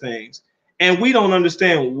some of those things. And we don't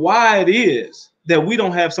understand why it is that we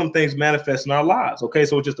don't have some things manifest in our lives. Okay,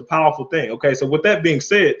 so it's just a powerful thing. Okay, so with that being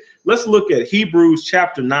said, let's look at Hebrews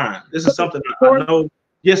chapter 9. This is something I know.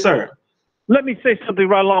 Yes, sir. Let me say something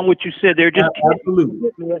right along what you said there. Just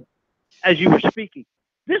absolutely. As you were speaking,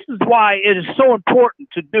 this is why it is so important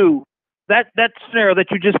to do that scenario that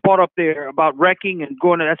you just brought up there about wrecking and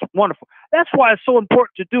going. That's wonderful. That's why it's so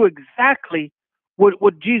important to do exactly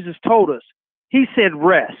what Jesus told us. He said,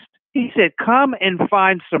 rest. He said, come and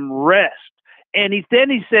find some rest. And then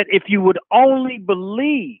he said, if you would only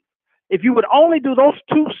believe, if you would only do those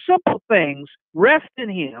two simple things, rest in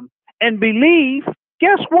him and believe,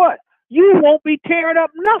 guess what? You won't be tearing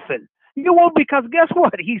up nothing. You won't, because guess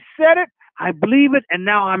what? He said it, I believe it, and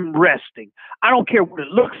now I'm resting. I don't care what it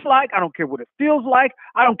looks like. I don't care what it feels like.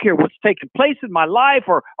 I don't care what's taking place in my life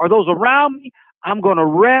or those around me. I'm going to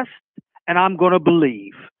rest and I'm going to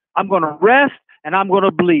believe. I'm going to rest and I'm going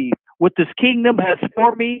to believe. What this kingdom has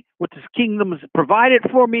for me, what this kingdom has provided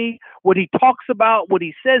for me, what he talks about, what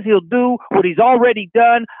he says he'll do, what he's already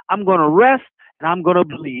done, I'm going to rest and I'm going to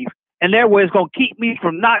believe. And that way it's going to keep me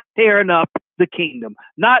from not tearing up the kingdom,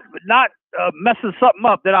 not messing something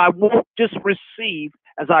up that I won't just receive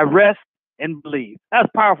as I rest and believe. That's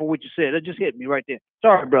powerful what you said. That just hit me right there.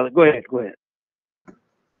 Sorry, brother. Go ahead.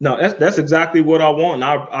 No, that's exactly what I want. And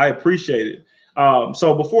I appreciate it.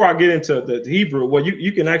 So before I get into the Hebrew, well,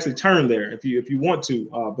 you can actually turn there if you want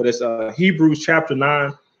to, but it's Hebrews chapter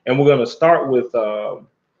 9, and we're going to start with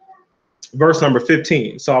verse number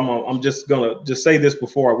 15. So I'm just going to say this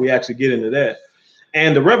before we actually get into that.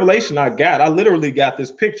 And the revelation I literally got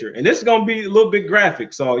this picture, and this is going to be a little bit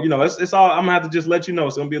graphic. So, you know, it's all, I'm gonna have to just let you know,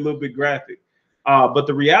 it's going to be a little bit graphic. But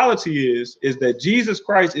the reality is that Jesus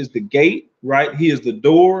Christ is the gate, right? He is the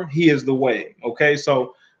door. He is the way. Okay.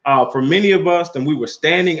 So for many of us, then we were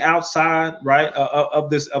standing outside, right, of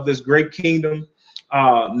this great kingdom.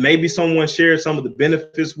 Maybe someone shared some of the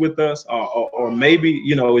benefits with us, or maybe,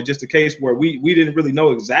 you know, it's just a case where we didn't really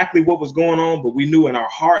know exactly what was going on, but we knew in our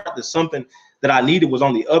heart that something that I needed was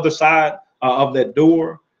on the other side of that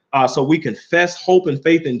door. So we confess hope and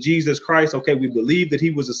faith in Jesus Christ. Okay, we believe that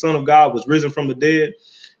he was the Son of God, was risen from the dead.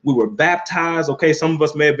 We were baptized. Okay, some of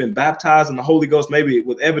us may have been baptized in the Holy Ghost, maybe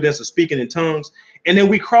with evidence of speaking in tongues. And then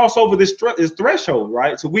we cross over this threshold,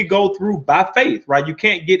 right? So we go through by faith, right? You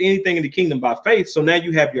can't get anything in the kingdom by faith. So now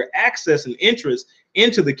you have your access and interest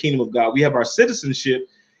into the kingdom of God. We have our citizenship,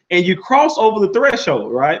 and you cross over the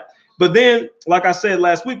threshold, right? But then, like I said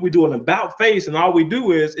last week, we do an about face, and all we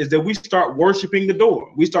do is that we start worshiping the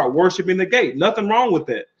door. We start worshiping the gate. Nothing wrong with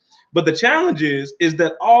that. But the challenge is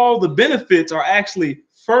that all the benefits are actually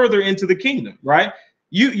further into the kingdom, right?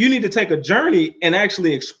 You need to take a journey and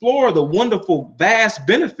actually explore the wonderful, vast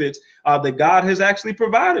benefits that God has actually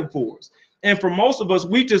provided for us. And for most of us,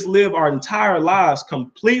 we just live our entire lives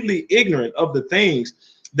completely ignorant of the things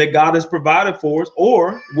that God has provided for us,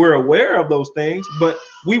 or we're aware of those things, but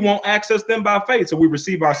we won't access them by faith. So we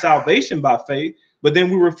receive our salvation by faith, but then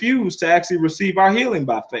we refuse to actually receive our healing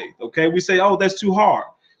by faith. Okay, we say, oh, that's too hard.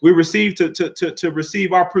 We receive to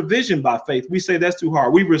receive our provision by faith. We say that's too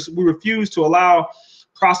hard. We refuse to allow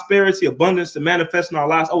prosperity, abundance to manifest in our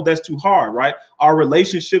lives. Oh, that's too hard, right? Our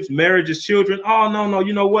relationships, marriages, children. Oh, no,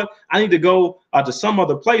 you know what? I need to go to some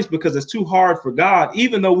other place because it's too hard for God,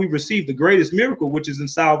 even though we received the greatest miracle, which is in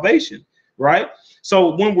salvation, right?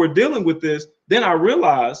 So when we're dealing with this, then I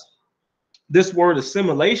realize this word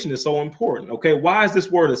assimilation is so important. Okay, why is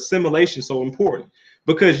this word assimilation so important?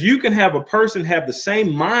 Because you can have a person have the same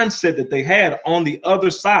mindset that they had on the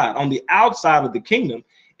other side, on the outside of the kingdom,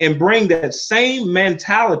 and bring that same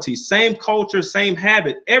mentality, same culture, same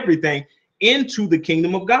habit, everything into the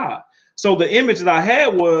kingdom of God. So the image that I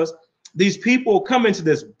had was these people come into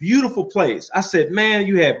this beautiful place. I said, man,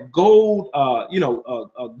 you have gold,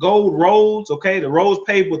 gold roads. Okay, the roads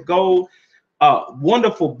paved with gold,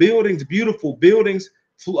 wonderful buildings, beautiful buildings,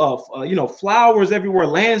 flowers everywhere.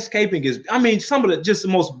 Landscaping is, I mean, some of the just the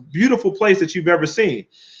most beautiful place that you've ever seen.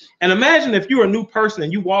 And imagine if you're a new person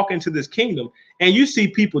and you walk into this kingdom and you see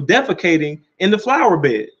people defecating in the flower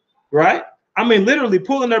bed, right? I mean, literally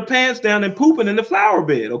pulling their pants down and pooping in the flower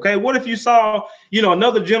bed. Okay, what if you saw,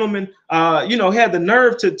 another gentleman, had the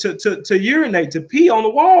nerve to urinate, to pee on the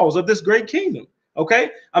walls of this great kingdom?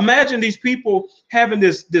 Okay, imagine these people having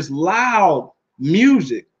this loud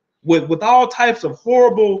music with all types of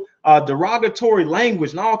horrible derogatory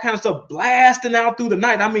language and all kinds of stuff blasting out through the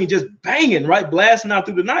night. I mean, just banging, right? Blasting out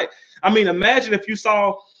through the night. I mean, imagine if you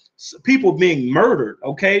saw people being murdered,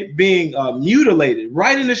 okay, being mutilated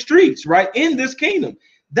right in the streets, right in this kingdom.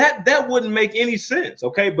 That wouldn't make any sense,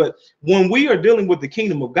 okay? But when we are dealing with the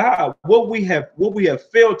kingdom of God, what we have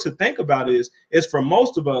failed to think about is for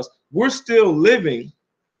most of us, we're still living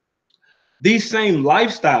these same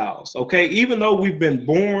lifestyles, okay? Even though we've been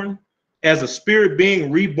born as a spirit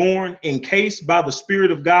being, reborn, encased by the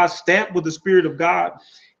Spirit of God, stamped with the Spirit of God,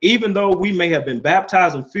 even though we may have been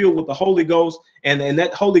baptized and filled with the Holy Ghost, and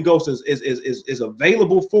that Holy Ghost is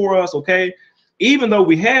available for us, okay? Even though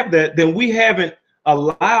we have that, then we haven't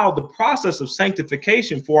allowed the process of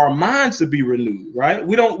sanctification for our minds to be renewed, right?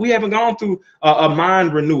 We haven't gone through a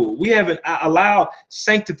mind renewal. We haven't allowed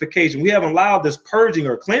sanctification. We haven't allowed this purging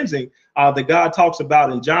or cleansing that God talks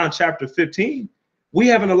about in John chapter 15. We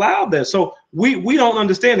haven't allowed that. So we don't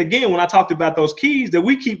understand, again, when I talked about those keys, that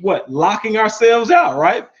we keep locking ourselves out,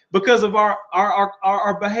 right? Because of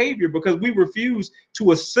our behavior, because we refuse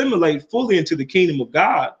to assimilate fully into the kingdom of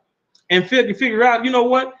God and figure out, you know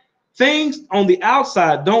what? Things on the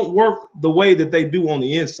outside don't work the way that they do on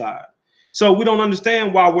the inside. So we don't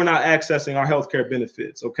understand why we're not accessing our healthcare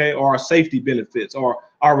benefits, okay, or our safety benefits, or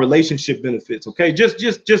our relationship benefits, okay. Just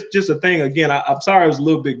a thing. Again, I'm sorry it was a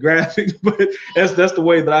little bit graphic, but that's the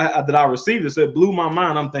way that I received it. So it blew my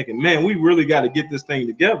mind. I'm thinking, man, we really got to get this thing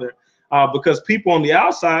together, because people on the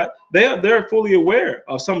outside, they're fully aware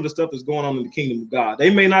of some of the stuff that's going on in the kingdom of God. They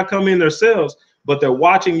may not come in themselves, but they're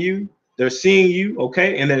watching you, they're seeing you,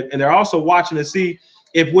 okay, and they're also watching to see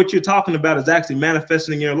if what you're talking about is actually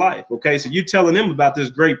manifesting in your life. Okay, so you're telling them about this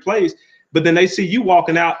great place, but then they see you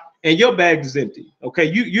walking out and your bag is empty. Okay,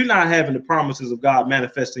 you're not having the promises of God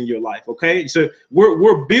manifesting in your life. Okay, so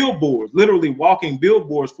we're billboards, literally walking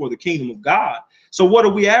billboards for the kingdom of God. So what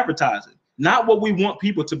are we advertising? Not what we want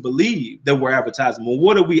people to believe that we're advertising, but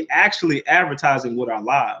what are we actually advertising with our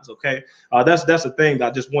lives? Okay, that's the thing that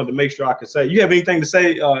I just wanted to make sure I could say. You have anything to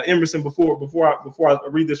say, Emerson, before I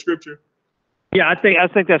read the scripture? Yeah, I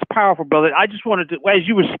think that's powerful, brother. I just wanted to, as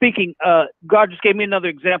you were speaking, God just gave me another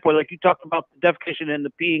example, like you talked about the defecation and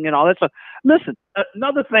the peeing and all that stuff. Listen,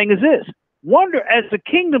 another thing is this: wonder, as a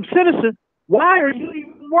kingdom citizen, why are you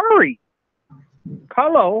even worried?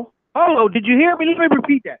 Hello, did you hear me? Let me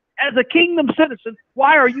repeat that. As a kingdom citizen,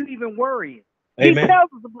 why are you even worrying? Amen. He tells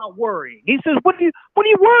us about worrying. He says, "What are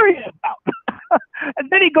you worrying about?" And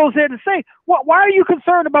then he goes there to say, why are you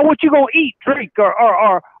concerned about what you're going to eat, drink,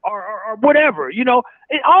 or whatever? You know,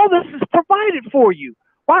 all this is provided for you.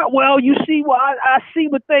 Why? Well, you see, I see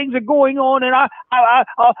what things are going on, and I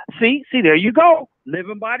see, there you go,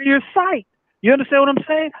 living by your sight. You understand what I'm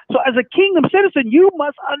saying? So as a kingdom citizen, you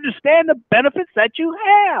must understand the benefits that you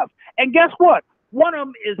have. And guess what? One of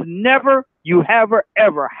them is never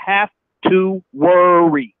ever have to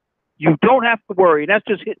worry. You don't have to worry. That's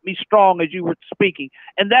just hit me strong as you were speaking.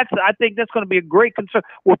 And I think that's going to be a great concern.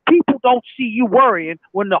 Well, people don't see you worrying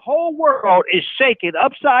when the whole world is shaking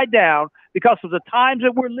upside down because of the times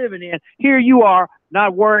that we're living in. Here you are,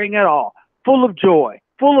 not worrying at all, full of joy,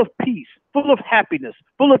 full of peace, full of happiness,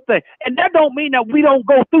 full of things. And that don't mean that we don't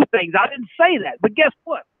go through things. I didn't say that. But guess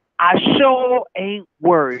what? I sure ain't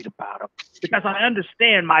worried about them because I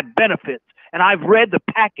understand my benefits. And I've read the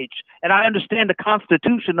package, and I understand the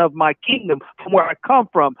constitution of my kingdom from where I come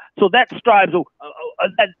from. So that strives,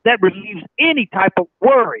 that relieves any type of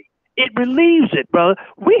worry. It relieves it, brother.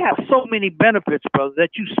 We have so many benefits, brother, that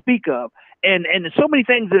you speak of, and so many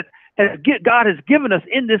things that God has given us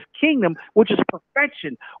in this kingdom, which is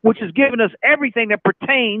perfection, which has given us everything that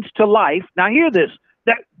pertains to life. Now, hear this: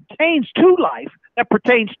 that pertains to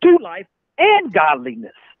life and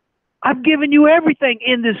godliness. I've given you everything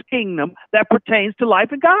in this kingdom that pertains to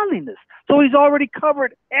life and godliness. So he's already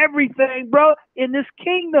covered everything, bro, in this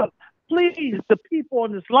kingdom. Please, the people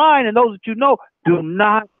on this line and those that you know, do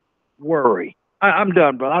not worry. I'm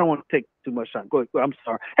done, bro. I don't want to take too much time. Go ahead. I'm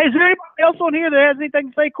sorry. Hey, is there anybody else on here that has anything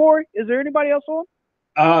to say, Corey? Is there anybody else on?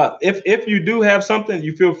 If you do have something,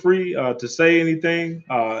 you feel free to say anything.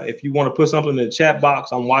 If you want to put something in the chat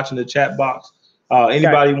box, I'm watching the chat box.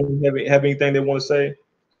 Anybody want to have anything they want to say?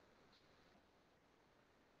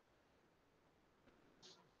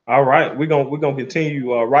 All right, we're gonna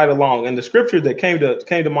continue right along. And the scripture that came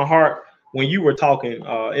to my heart when you were talking,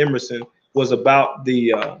 Emerson, was about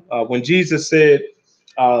the when Jesus said,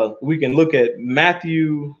 we can look at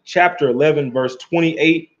Matthew chapter 11, verse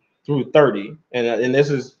 28 through 30, and this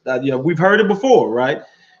is we've heard it before, right?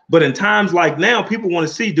 But in times like now, people want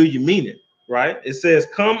to see, do you mean it, right? It says,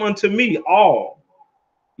 "Come unto me, all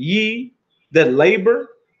ye that labor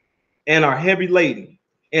and are heavy laden,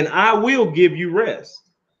 and I will give you rest.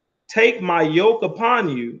 Take my yoke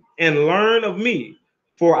upon you and learn of me,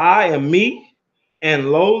 for I am meek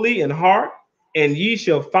and lowly in heart, and ye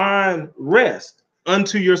shall find rest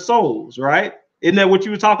unto your souls." Right? Isn't that what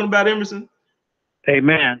you were talking about, Emerson?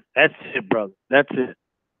 Amen. That's it, brother. That's it.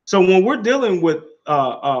 So when we're dealing with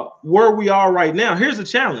where we are right now, here's the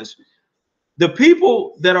challenge. The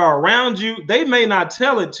people that are around you, they may not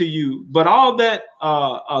tell it to you, but all that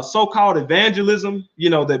so-called evangelism,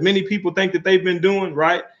 that many people think that they've been doing,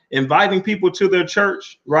 right? Inviting people to their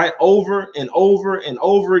church, right? Over and over and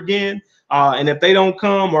over again. And if they don't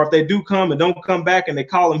come, or if they do come and don't come back, and they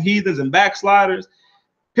call them heathens and backsliders,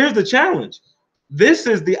 here's the challenge. This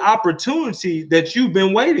is the opportunity that you've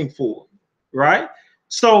been waiting for, right?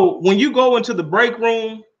 So when you go into the break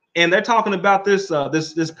room and they're talking about this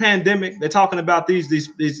pandemic, they're talking about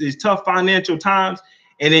these tough financial times,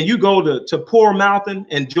 and then you go to poor mouthing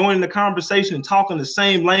and join the conversation and talking the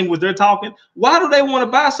same language they're talking, why do they want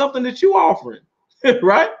to buy something that you offering?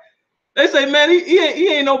 Right? They say, man, he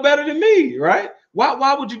ain't no better than me, right?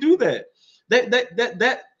 Why would you do that?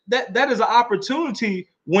 That is an opportunity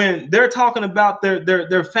when they're talking about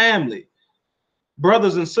their family,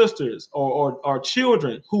 brothers and sisters, or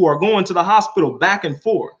children who are going to the hospital back and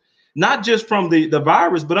forth, not just from the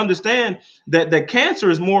virus, but understand that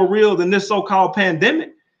cancer is more real than this so-called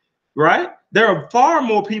pandemic, right? There are far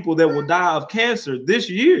more people that will die of cancer this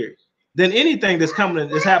year than anything that's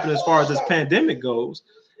happening as far as this pandemic goes.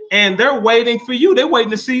 And they're waiting for you. They're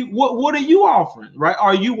waiting to see what are you offering, right?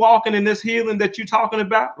 Are you walking in this healing that you're talking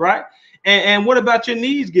about, right? And what about your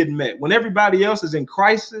needs getting met when everybody else is in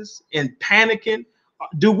crisis and panicking?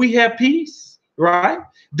 Do we have peace, right?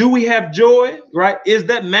 Do we have joy, right? Is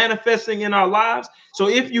that manifesting in our lives? So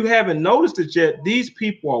if you haven't noticed it yet, these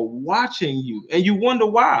people are watching you, and you wonder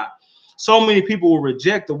why so many people will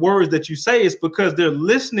reject the words that you say. It's because they're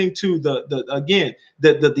listening to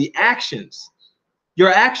the actions. Your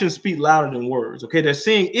actions speak louder than words. Okay, they're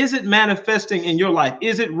seeing, is it manifesting in your life?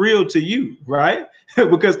 Is it real to you, right?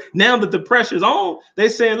 Because now that the pressure's on, they're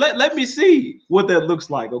saying, let me see what that looks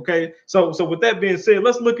like. Okay, so with that being said,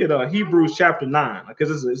 let's look at Hebrews chapter 9,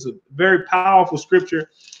 because it's a very powerful scripture,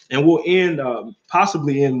 and we'll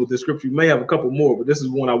possibly end with this scripture. You may have a couple more, but this is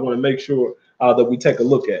one I want to make sure that we take a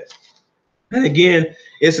look at. And again,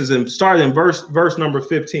 this is starting in verse number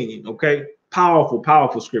 15. Okay,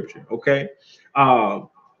 powerful scripture. Okay.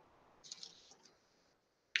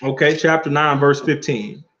 Okay, chapter 9, verse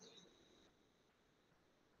 15.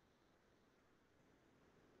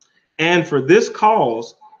 And for this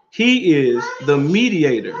cause, he is the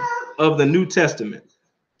mediator of the New Testament,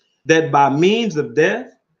 that by means of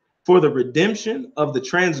death, for the redemption of the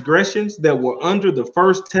transgressions that were under the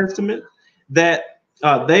first testament, that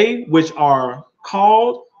they which are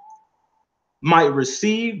called might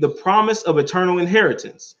receive the promise of eternal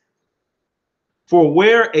inheritance. For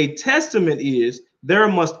where a testament is, there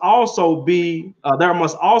must also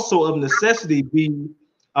of necessity be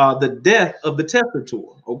the death of the testator.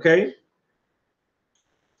 Okay.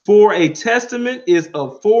 For a testament is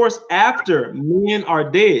of force after men are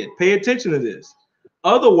dead. Pay attention to this.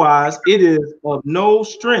 Otherwise, it is of no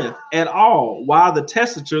strength at all while the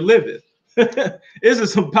testator liveth. This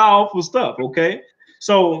is some powerful stuff. Okay.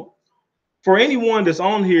 So for anyone that's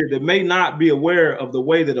on here that may not be aware of the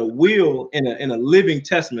way that a will in a living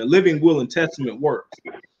testament, living will and testament works,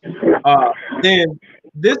 then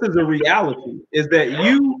this is a reality, is that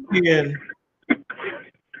you can,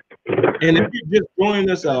 and if you just join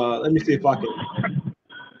us, let me see if I can,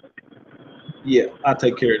 yeah, I'll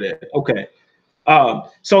take care of that. Okay.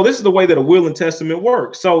 So this is the way that a will and testament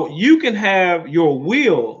works. So you can have your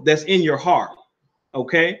will that's in your heart,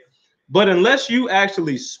 okay? But unless you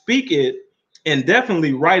actually speak it and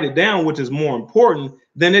definitely write it down, which is more important,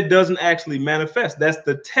 then it doesn't actually manifest. That's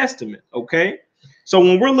the testament, okay? So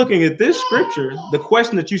when we're looking at this scripture, the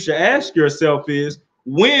question that you should ask yourself is,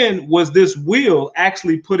 when was this will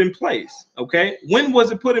actually put in place? Okay, when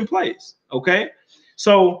was it put in place? Okay,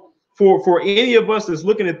 so for any of us that's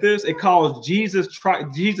looking at this, it calls Jesus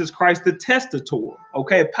Christ the testator.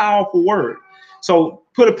 Okay, a powerful word. So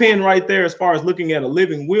put a pin right there as far as looking at a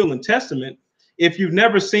living will and testament. If you've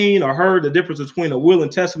never seen or heard the difference between a will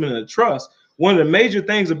and testament and a trust, one of the major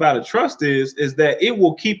things about a trust is that it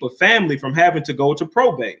will keep a family from having to go to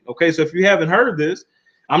probate. Okay, so if you haven't heard this,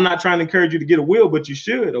 I'm not trying to encourage you to get a will, but you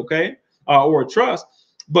should, okay, or a trust.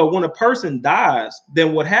 But when a person dies,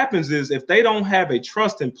 then what happens is if they don't have a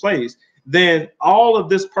trust in place, then all of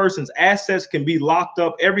this person's assets can be locked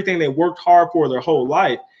up. Everything they worked hard for their whole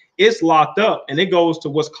life, it's locked up, and it goes to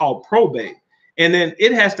what's called probate. And then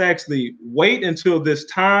it has to actually wait until this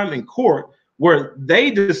time in court where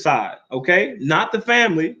they decide, okay, not the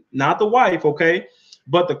family, not the wife, okay,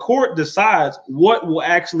 but the court decides what will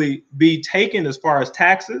actually be taken as far as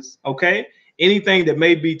taxes, okay, anything that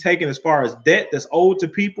may be taken as far as debt that's owed to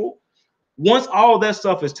people. Once all that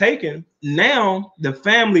stuff is taken, now the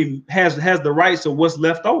family has the rights of what's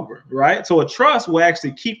left over, right? So a trust will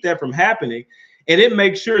actually keep that from happening, and it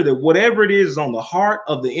makes sure that whatever it is on the heart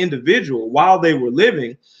of the individual while they were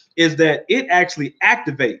living is that it actually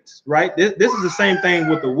activates, right? This is the same thing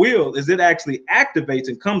with the will, is it actually activates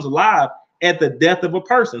and comes alive at the death of a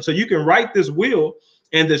person. So you can write this will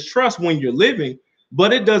and this trust when you're living,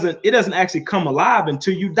 but it doesn't actually come alive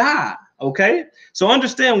until you die. Okay, so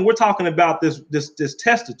understand when we're talking about this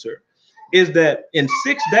testator, is that in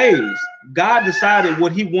 6 days God decided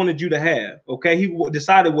what He wanted you to have. Okay, He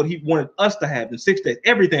decided what He wanted us to have in 6 days.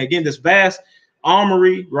 Everything, again, this vast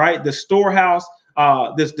armory, right? This storehouse,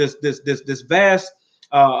 this vast,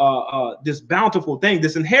 this bountiful thing,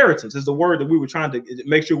 this inheritance is the word that we were trying to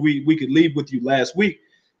make sure we could leave with you last week.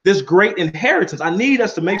 This great inheritance. I need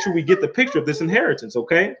us to make sure we get the picture of this inheritance.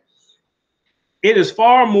 Okay. It is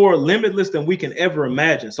far more limitless than we can ever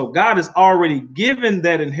imagine. So God has already given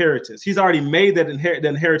that inheritance. He's already made that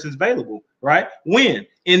inheritance available, right? When?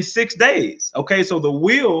 In 6 days. Okay, so the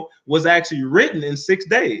will was actually written in 6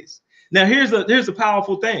 days. Now here's a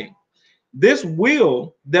powerful thing. This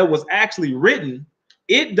will that was actually written,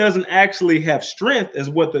 it doesn't actually have strength as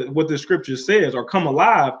what the scripture says or come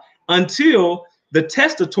alive until the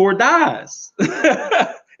testator dies.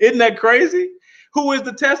 Isn't that crazy? Who is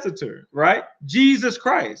the testator, right? Jesus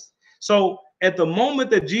Christ. So at the moment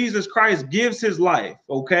that Jesus Christ gives his life,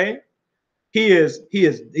 okay, he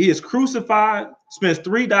is crucified, spends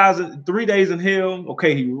 3 days in hell.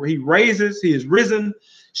 Okay, he raises, he is risen,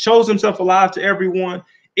 shows himself alive to everyone.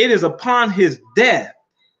 It is upon his death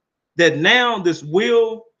that now this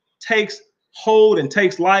will takes hold and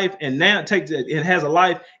takes life, and now it has a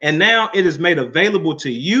life, and now it is made available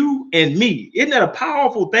to you and me. Isn't that a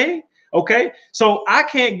powerful thing? Okay, so I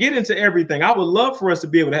can't get into everything. I would love for us to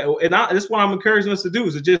be able to, and that's what I'm encouraging us to do,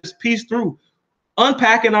 is to just piece through,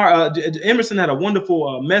 unpacking our. Emerson had a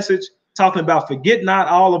wonderful message talking about forget not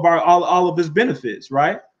all of his benefits,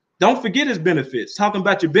 right? Don't forget his benefits. Talking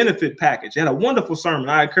about your benefit package. He had a wonderful sermon.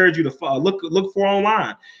 I encourage you to look for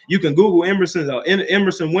online. You can Google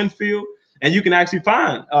Emerson Winfield, and you can actually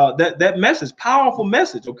find that message, powerful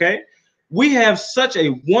message. Okay, we have such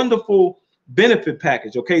a wonderful benefit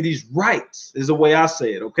package. Okay, these rights is the way I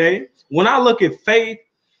say it. Okay, when I look at faith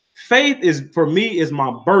is, for me, is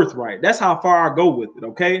my birthright. That's how far I go with it.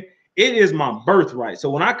 Okay, it is my birthright. So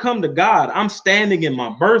when I come to God, I'm standing in my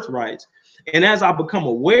birthrights, and as I become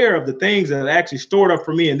aware of the things that are actually stored up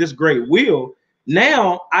for me in this great will,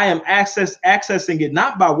 now I am accessing it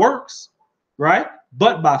not by works, right,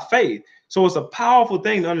 but by faith. So it's a powerful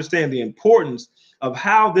thing to understand the importance of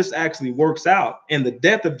how this actually works out in the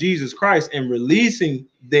death of Jesus Christ and releasing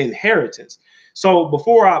the inheritance. So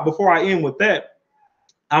before I end with that,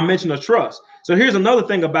 I mentioned a trust. So here's another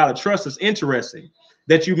thing about a trust that's interesting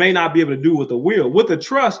that you may not be able to do with a will. With a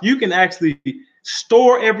trust, you can actually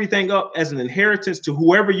store everything up as an inheritance to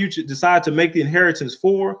whoever you decide to make the inheritance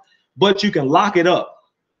for, but you can lock it up.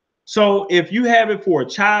 So if you have it for a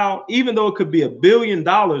child, even though it could be $1 billion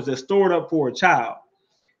that's stored up for a child,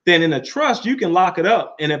 then in a trust, you can lock it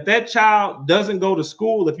up. And if that child doesn't go to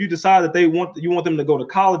school, if you decide that you want them to go to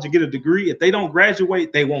college and get a degree, if they don't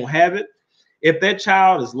graduate, they won't have it. If that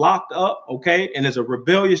child is locked up, okay, and is a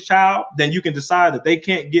rebellious child, then you can decide that they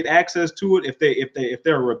can't get access to it if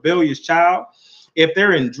they're a rebellious child. If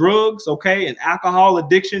they're in drugs, okay, and alcohol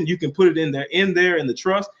addiction, you can put it in there in the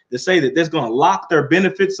trust to say that that's going to lock their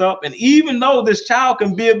benefits up. And even though this child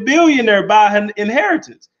can be a billionaire by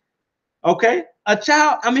inheritance, okay, a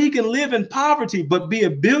child, I mean, he can live in poverty but be a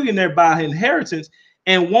billionaire by inheritance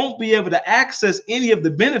and won't be able to access any of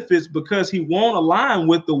the benefits because he won't align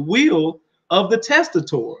with the will of the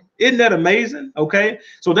testator. Isn't that amazing? Okay,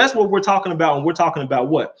 so that's what we're talking about. And we're talking about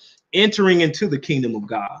what? Entering into the kingdom of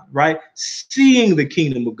God, right? Seeing the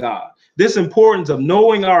kingdom of God. This importance of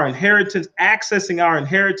knowing our inheritance, accessing our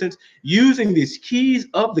inheritance, using these keys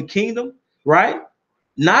of the kingdom, right?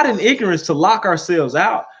 Not in ignorance to lock ourselves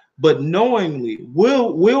out, but knowingly,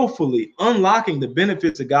 willfully unlocking the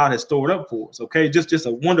benefits that God has stored up for us. Okay, just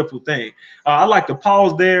a wonderful thing. I'd like to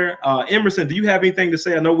pause there. Emerson, do you have anything to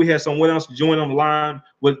say? I know we had someone else join on the line.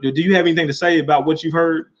 Do you have anything to say about what you've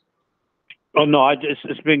heard? Oh no,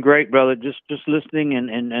 it's been great, brother. Just listening and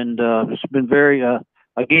it's been very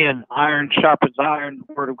again, iron sharpens iron.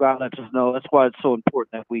 The word of God lets us know. That's why it's so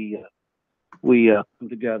important that we come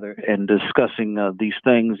together and discussing these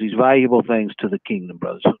things, these valuable things to the kingdom,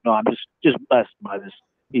 brothers. So, no, I'm just blessed by this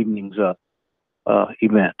evening's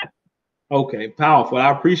event. Okay, powerful.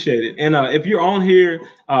 I appreciate it. And if you're on here,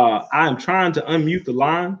 I'm trying to unmute the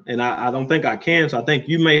line, and I don't think I can. So I think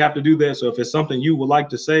you may have to do that. So if it's something you would like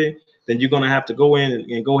to say, then you're going to have to go in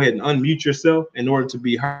and go ahead and unmute yourself in order to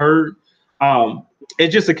be heard.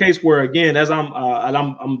 It's just a case where, again, as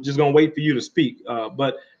I'm just going to wait for you to speak.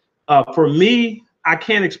 But for me, I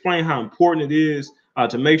can't explain how important it is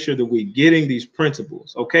to make sure that we're getting these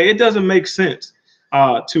principles. Okay, it doesn't make sense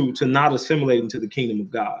to not assimilate into the kingdom of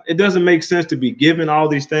God. It doesn't make sense to be given all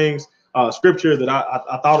these things. Scripture that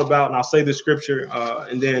I thought about, and I'll say the scripture,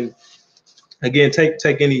 and then again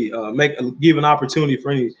take any give an opportunity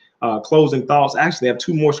for any closing thoughts. Actually, I have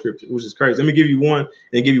two more scriptures, which is crazy. Let me give you one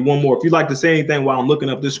and give you one more. If you'd like to say anything while I'm looking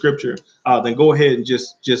up this scripture, then go ahead and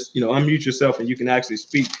just unmute yourself and you can actually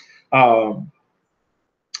speak.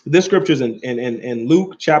 This scripture is in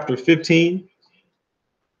Luke chapter 15.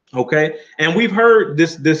 Okay, and we've heard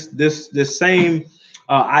this same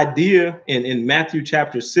idea in Matthew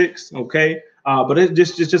chapter 6. Okay, but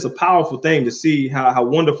it's just a powerful thing to see how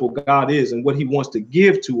wonderful God is and what He wants to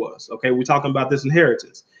give to us. Okay, we're talking about this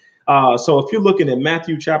inheritance. So if you're looking at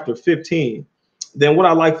Matthew chapter 15, then what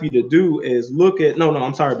I'd like for you to do is look at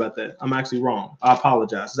I'm sorry about that. I'm actually wrong. I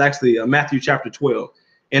apologize. It's actually Matthew chapter 12.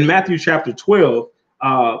 In Matthew chapter 12,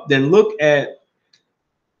 then look at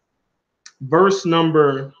verse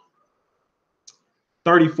number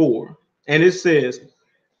 34, and it says,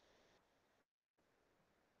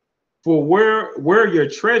 for where your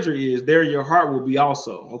treasure is, there your heart will be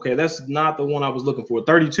also. Okay, that's not the one I was looking for.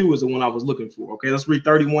 32 is the one I was looking for. Okay, let's read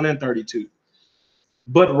 31 and 32.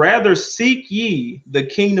 But rather seek ye the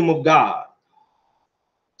kingdom of God.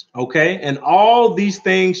 Okay, and all these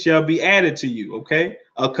things shall be added to you. Okay,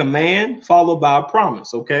 a command followed by a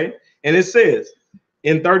promise. Okay, and it says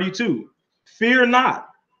in 32, fear not,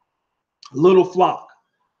 little flock,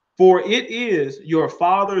 for it is your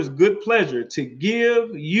Father's good pleasure to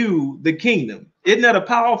give you the kingdom. Isn't that a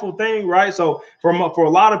powerful thing, right? So for a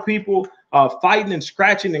lot of people fighting and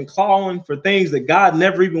scratching and clawing for things that God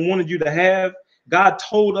never even wanted you to have, God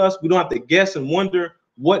told us we don't have to guess and wonder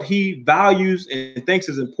what He values and thinks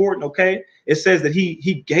is important. Okay, it says that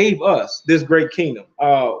He gave us this great kingdom.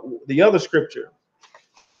 The other scripture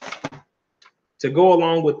to go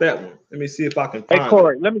along with that one. Let me see if I can find. Hey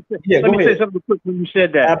Corey, let me say something quick when you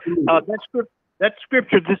said that. That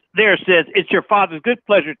scripture there says it's your Father's good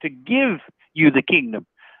pleasure to give you the kingdom.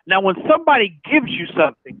 Now, when somebody gives you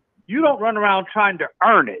something, you don't run around trying to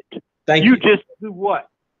earn it. You just do what?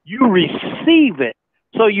 You receive it.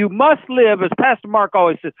 So you must live, as Pastor Mark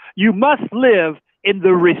always says, you must live in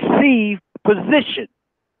the receive position.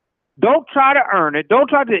 Don't try to earn it.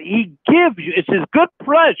 He gives you. It's His good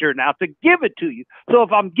pleasure now to give it to you. So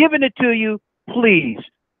if I'm giving it to you, please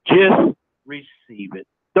just receive it.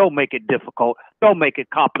 Don't make it difficult. Don't make it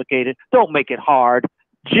complicated. Don't make it hard.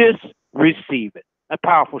 Just receive it. A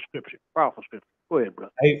powerful scripture. Powerful scripture. Go ahead,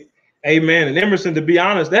 brother. Amen. And Emerson, to be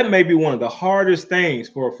honest, that may be one of the hardest things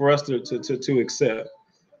for us to accept.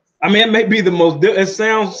 I mean, it may be the most, it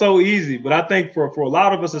sounds so easy, but I think for a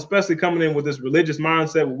lot of us, especially coming in with this religious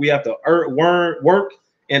mindset where we have to work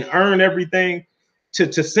and earn everything,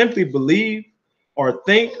 to simply believe or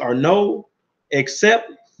think or know,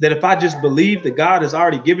 accept that if I just believe that God has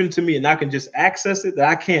already given to me and I can just access it, that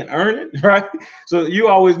I can't earn it, right? So you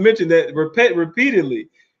always mention that repeatedly.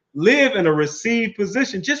 Live in a receive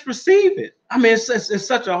position. Just receive it. I mean, it's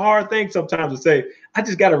such a hard thing sometimes to say, I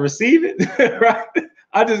just got to receive it, right?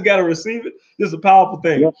 I just got to receive it. This is a powerful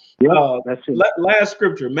thing. That's it. Last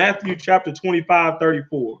scripture, Matthew chapter 25,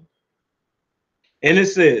 34. And it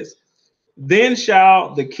says, then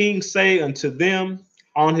shall the king say unto them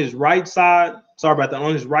on his right side,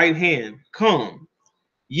 on his right hand, come,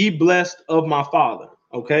 ye blessed of my Father.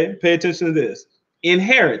 Okay, pay attention to this.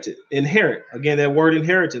 Inherit, again, that word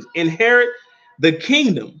inheritance. Inherit the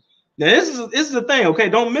kingdom. Now, this is the thing, okay?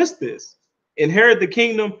 Don't miss this. Inherit the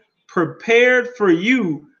kingdom prepared for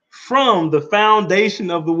you from the foundation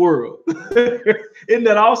of the world. Isn't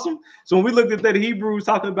that awesome? So when we looked at that Hebrews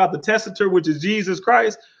talking about the testator, which is Jesus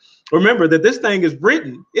Christ, remember that this thing is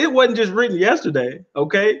written. It wasn't just written yesterday,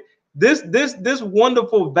 okay? This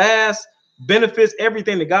wonderful, vast benefits,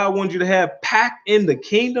 everything that God wants you to have packed in the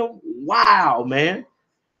kingdom. Wow, man.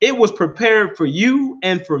 It was prepared for you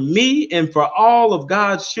and for me and for all of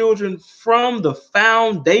God's children from the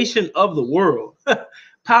foundation of the world.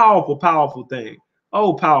 Powerful, powerful thing.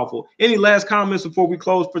 Oh, powerful. Any last comments before we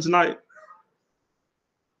close for tonight?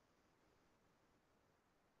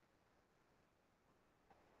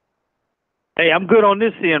 Hey, I'm good on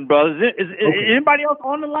this end, brothers. Is Okay. anybody else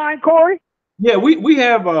on the line, Corey? Yeah, we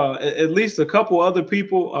have at least a couple other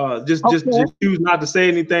people. Just choose not to say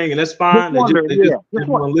anything, and that's fine. They just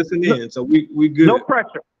want to listen in. So we good. No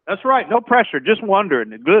pressure. That's right. No pressure. Just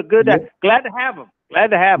wondering. Good. Yeah. Glad to have them.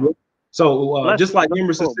 Glad to have them. So just like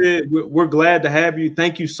Emerson said, we're glad to have you.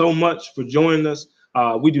 Thank you so much for joining us.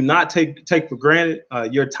 We do not take for granted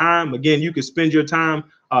your time. Again, you can spend your time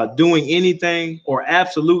doing anything or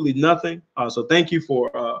absolutely nothing. So thank you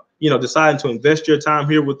for deciding to invest your time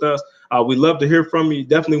here with us. We love to hear from you.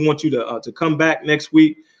 Definitely want you to come back next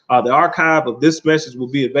week. The archive of this message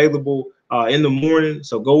will be available in the morning.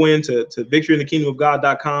 So go into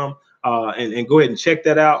victoryinthekingdomofgod.com and go ahead and check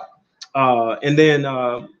that out. And then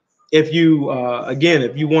if you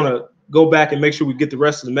want to go back and make sure we get the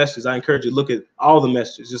rest of the messages, I encourage you to look at all the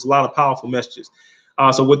messages. Just a lot of powerful messages.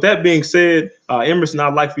 So with that being said, Emerson,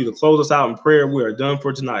 I'd like for you to close us out in prayer. We are done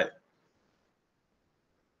for tonight.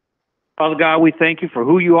 Father God, we thank you for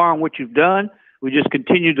who you are and what you've done. We just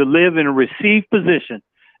continue to live in a receive position.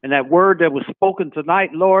 And that word that was spoken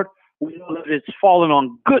tonight, Lord, we know that it's fallen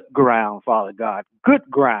on good ground, Father God, good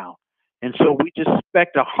ground. And so we just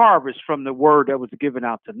expect a harvest from the word that was given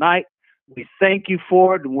out tonight. We thank you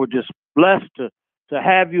for it, and we're just blessed to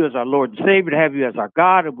have you as our Lord and Savior, to have you as our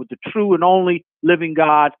God, and with the true and only living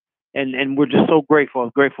God. And we're just so grateful.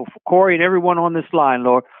 I'm grateful for Corey and everyone on this line,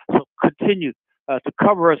 Lord. So continue to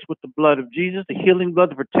cover us with the blood of Jesus, the healing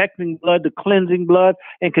blood, the protecting blood, the cleansing blood,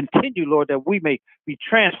 and continue, Lord, that we may be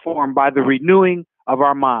transformed by the renewing of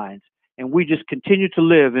our minds. And we just continue to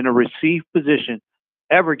live in a received position,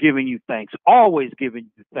 ever giving you thanks, always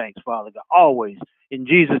giving you thanks, Father God, always. In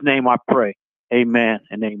Jesus' name I pray. Amen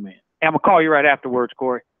and amen. I'm going to call you right afterwards,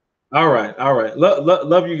 Corey. All right.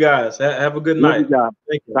 Love you guys. Have a good night.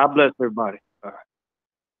 God bless everybody.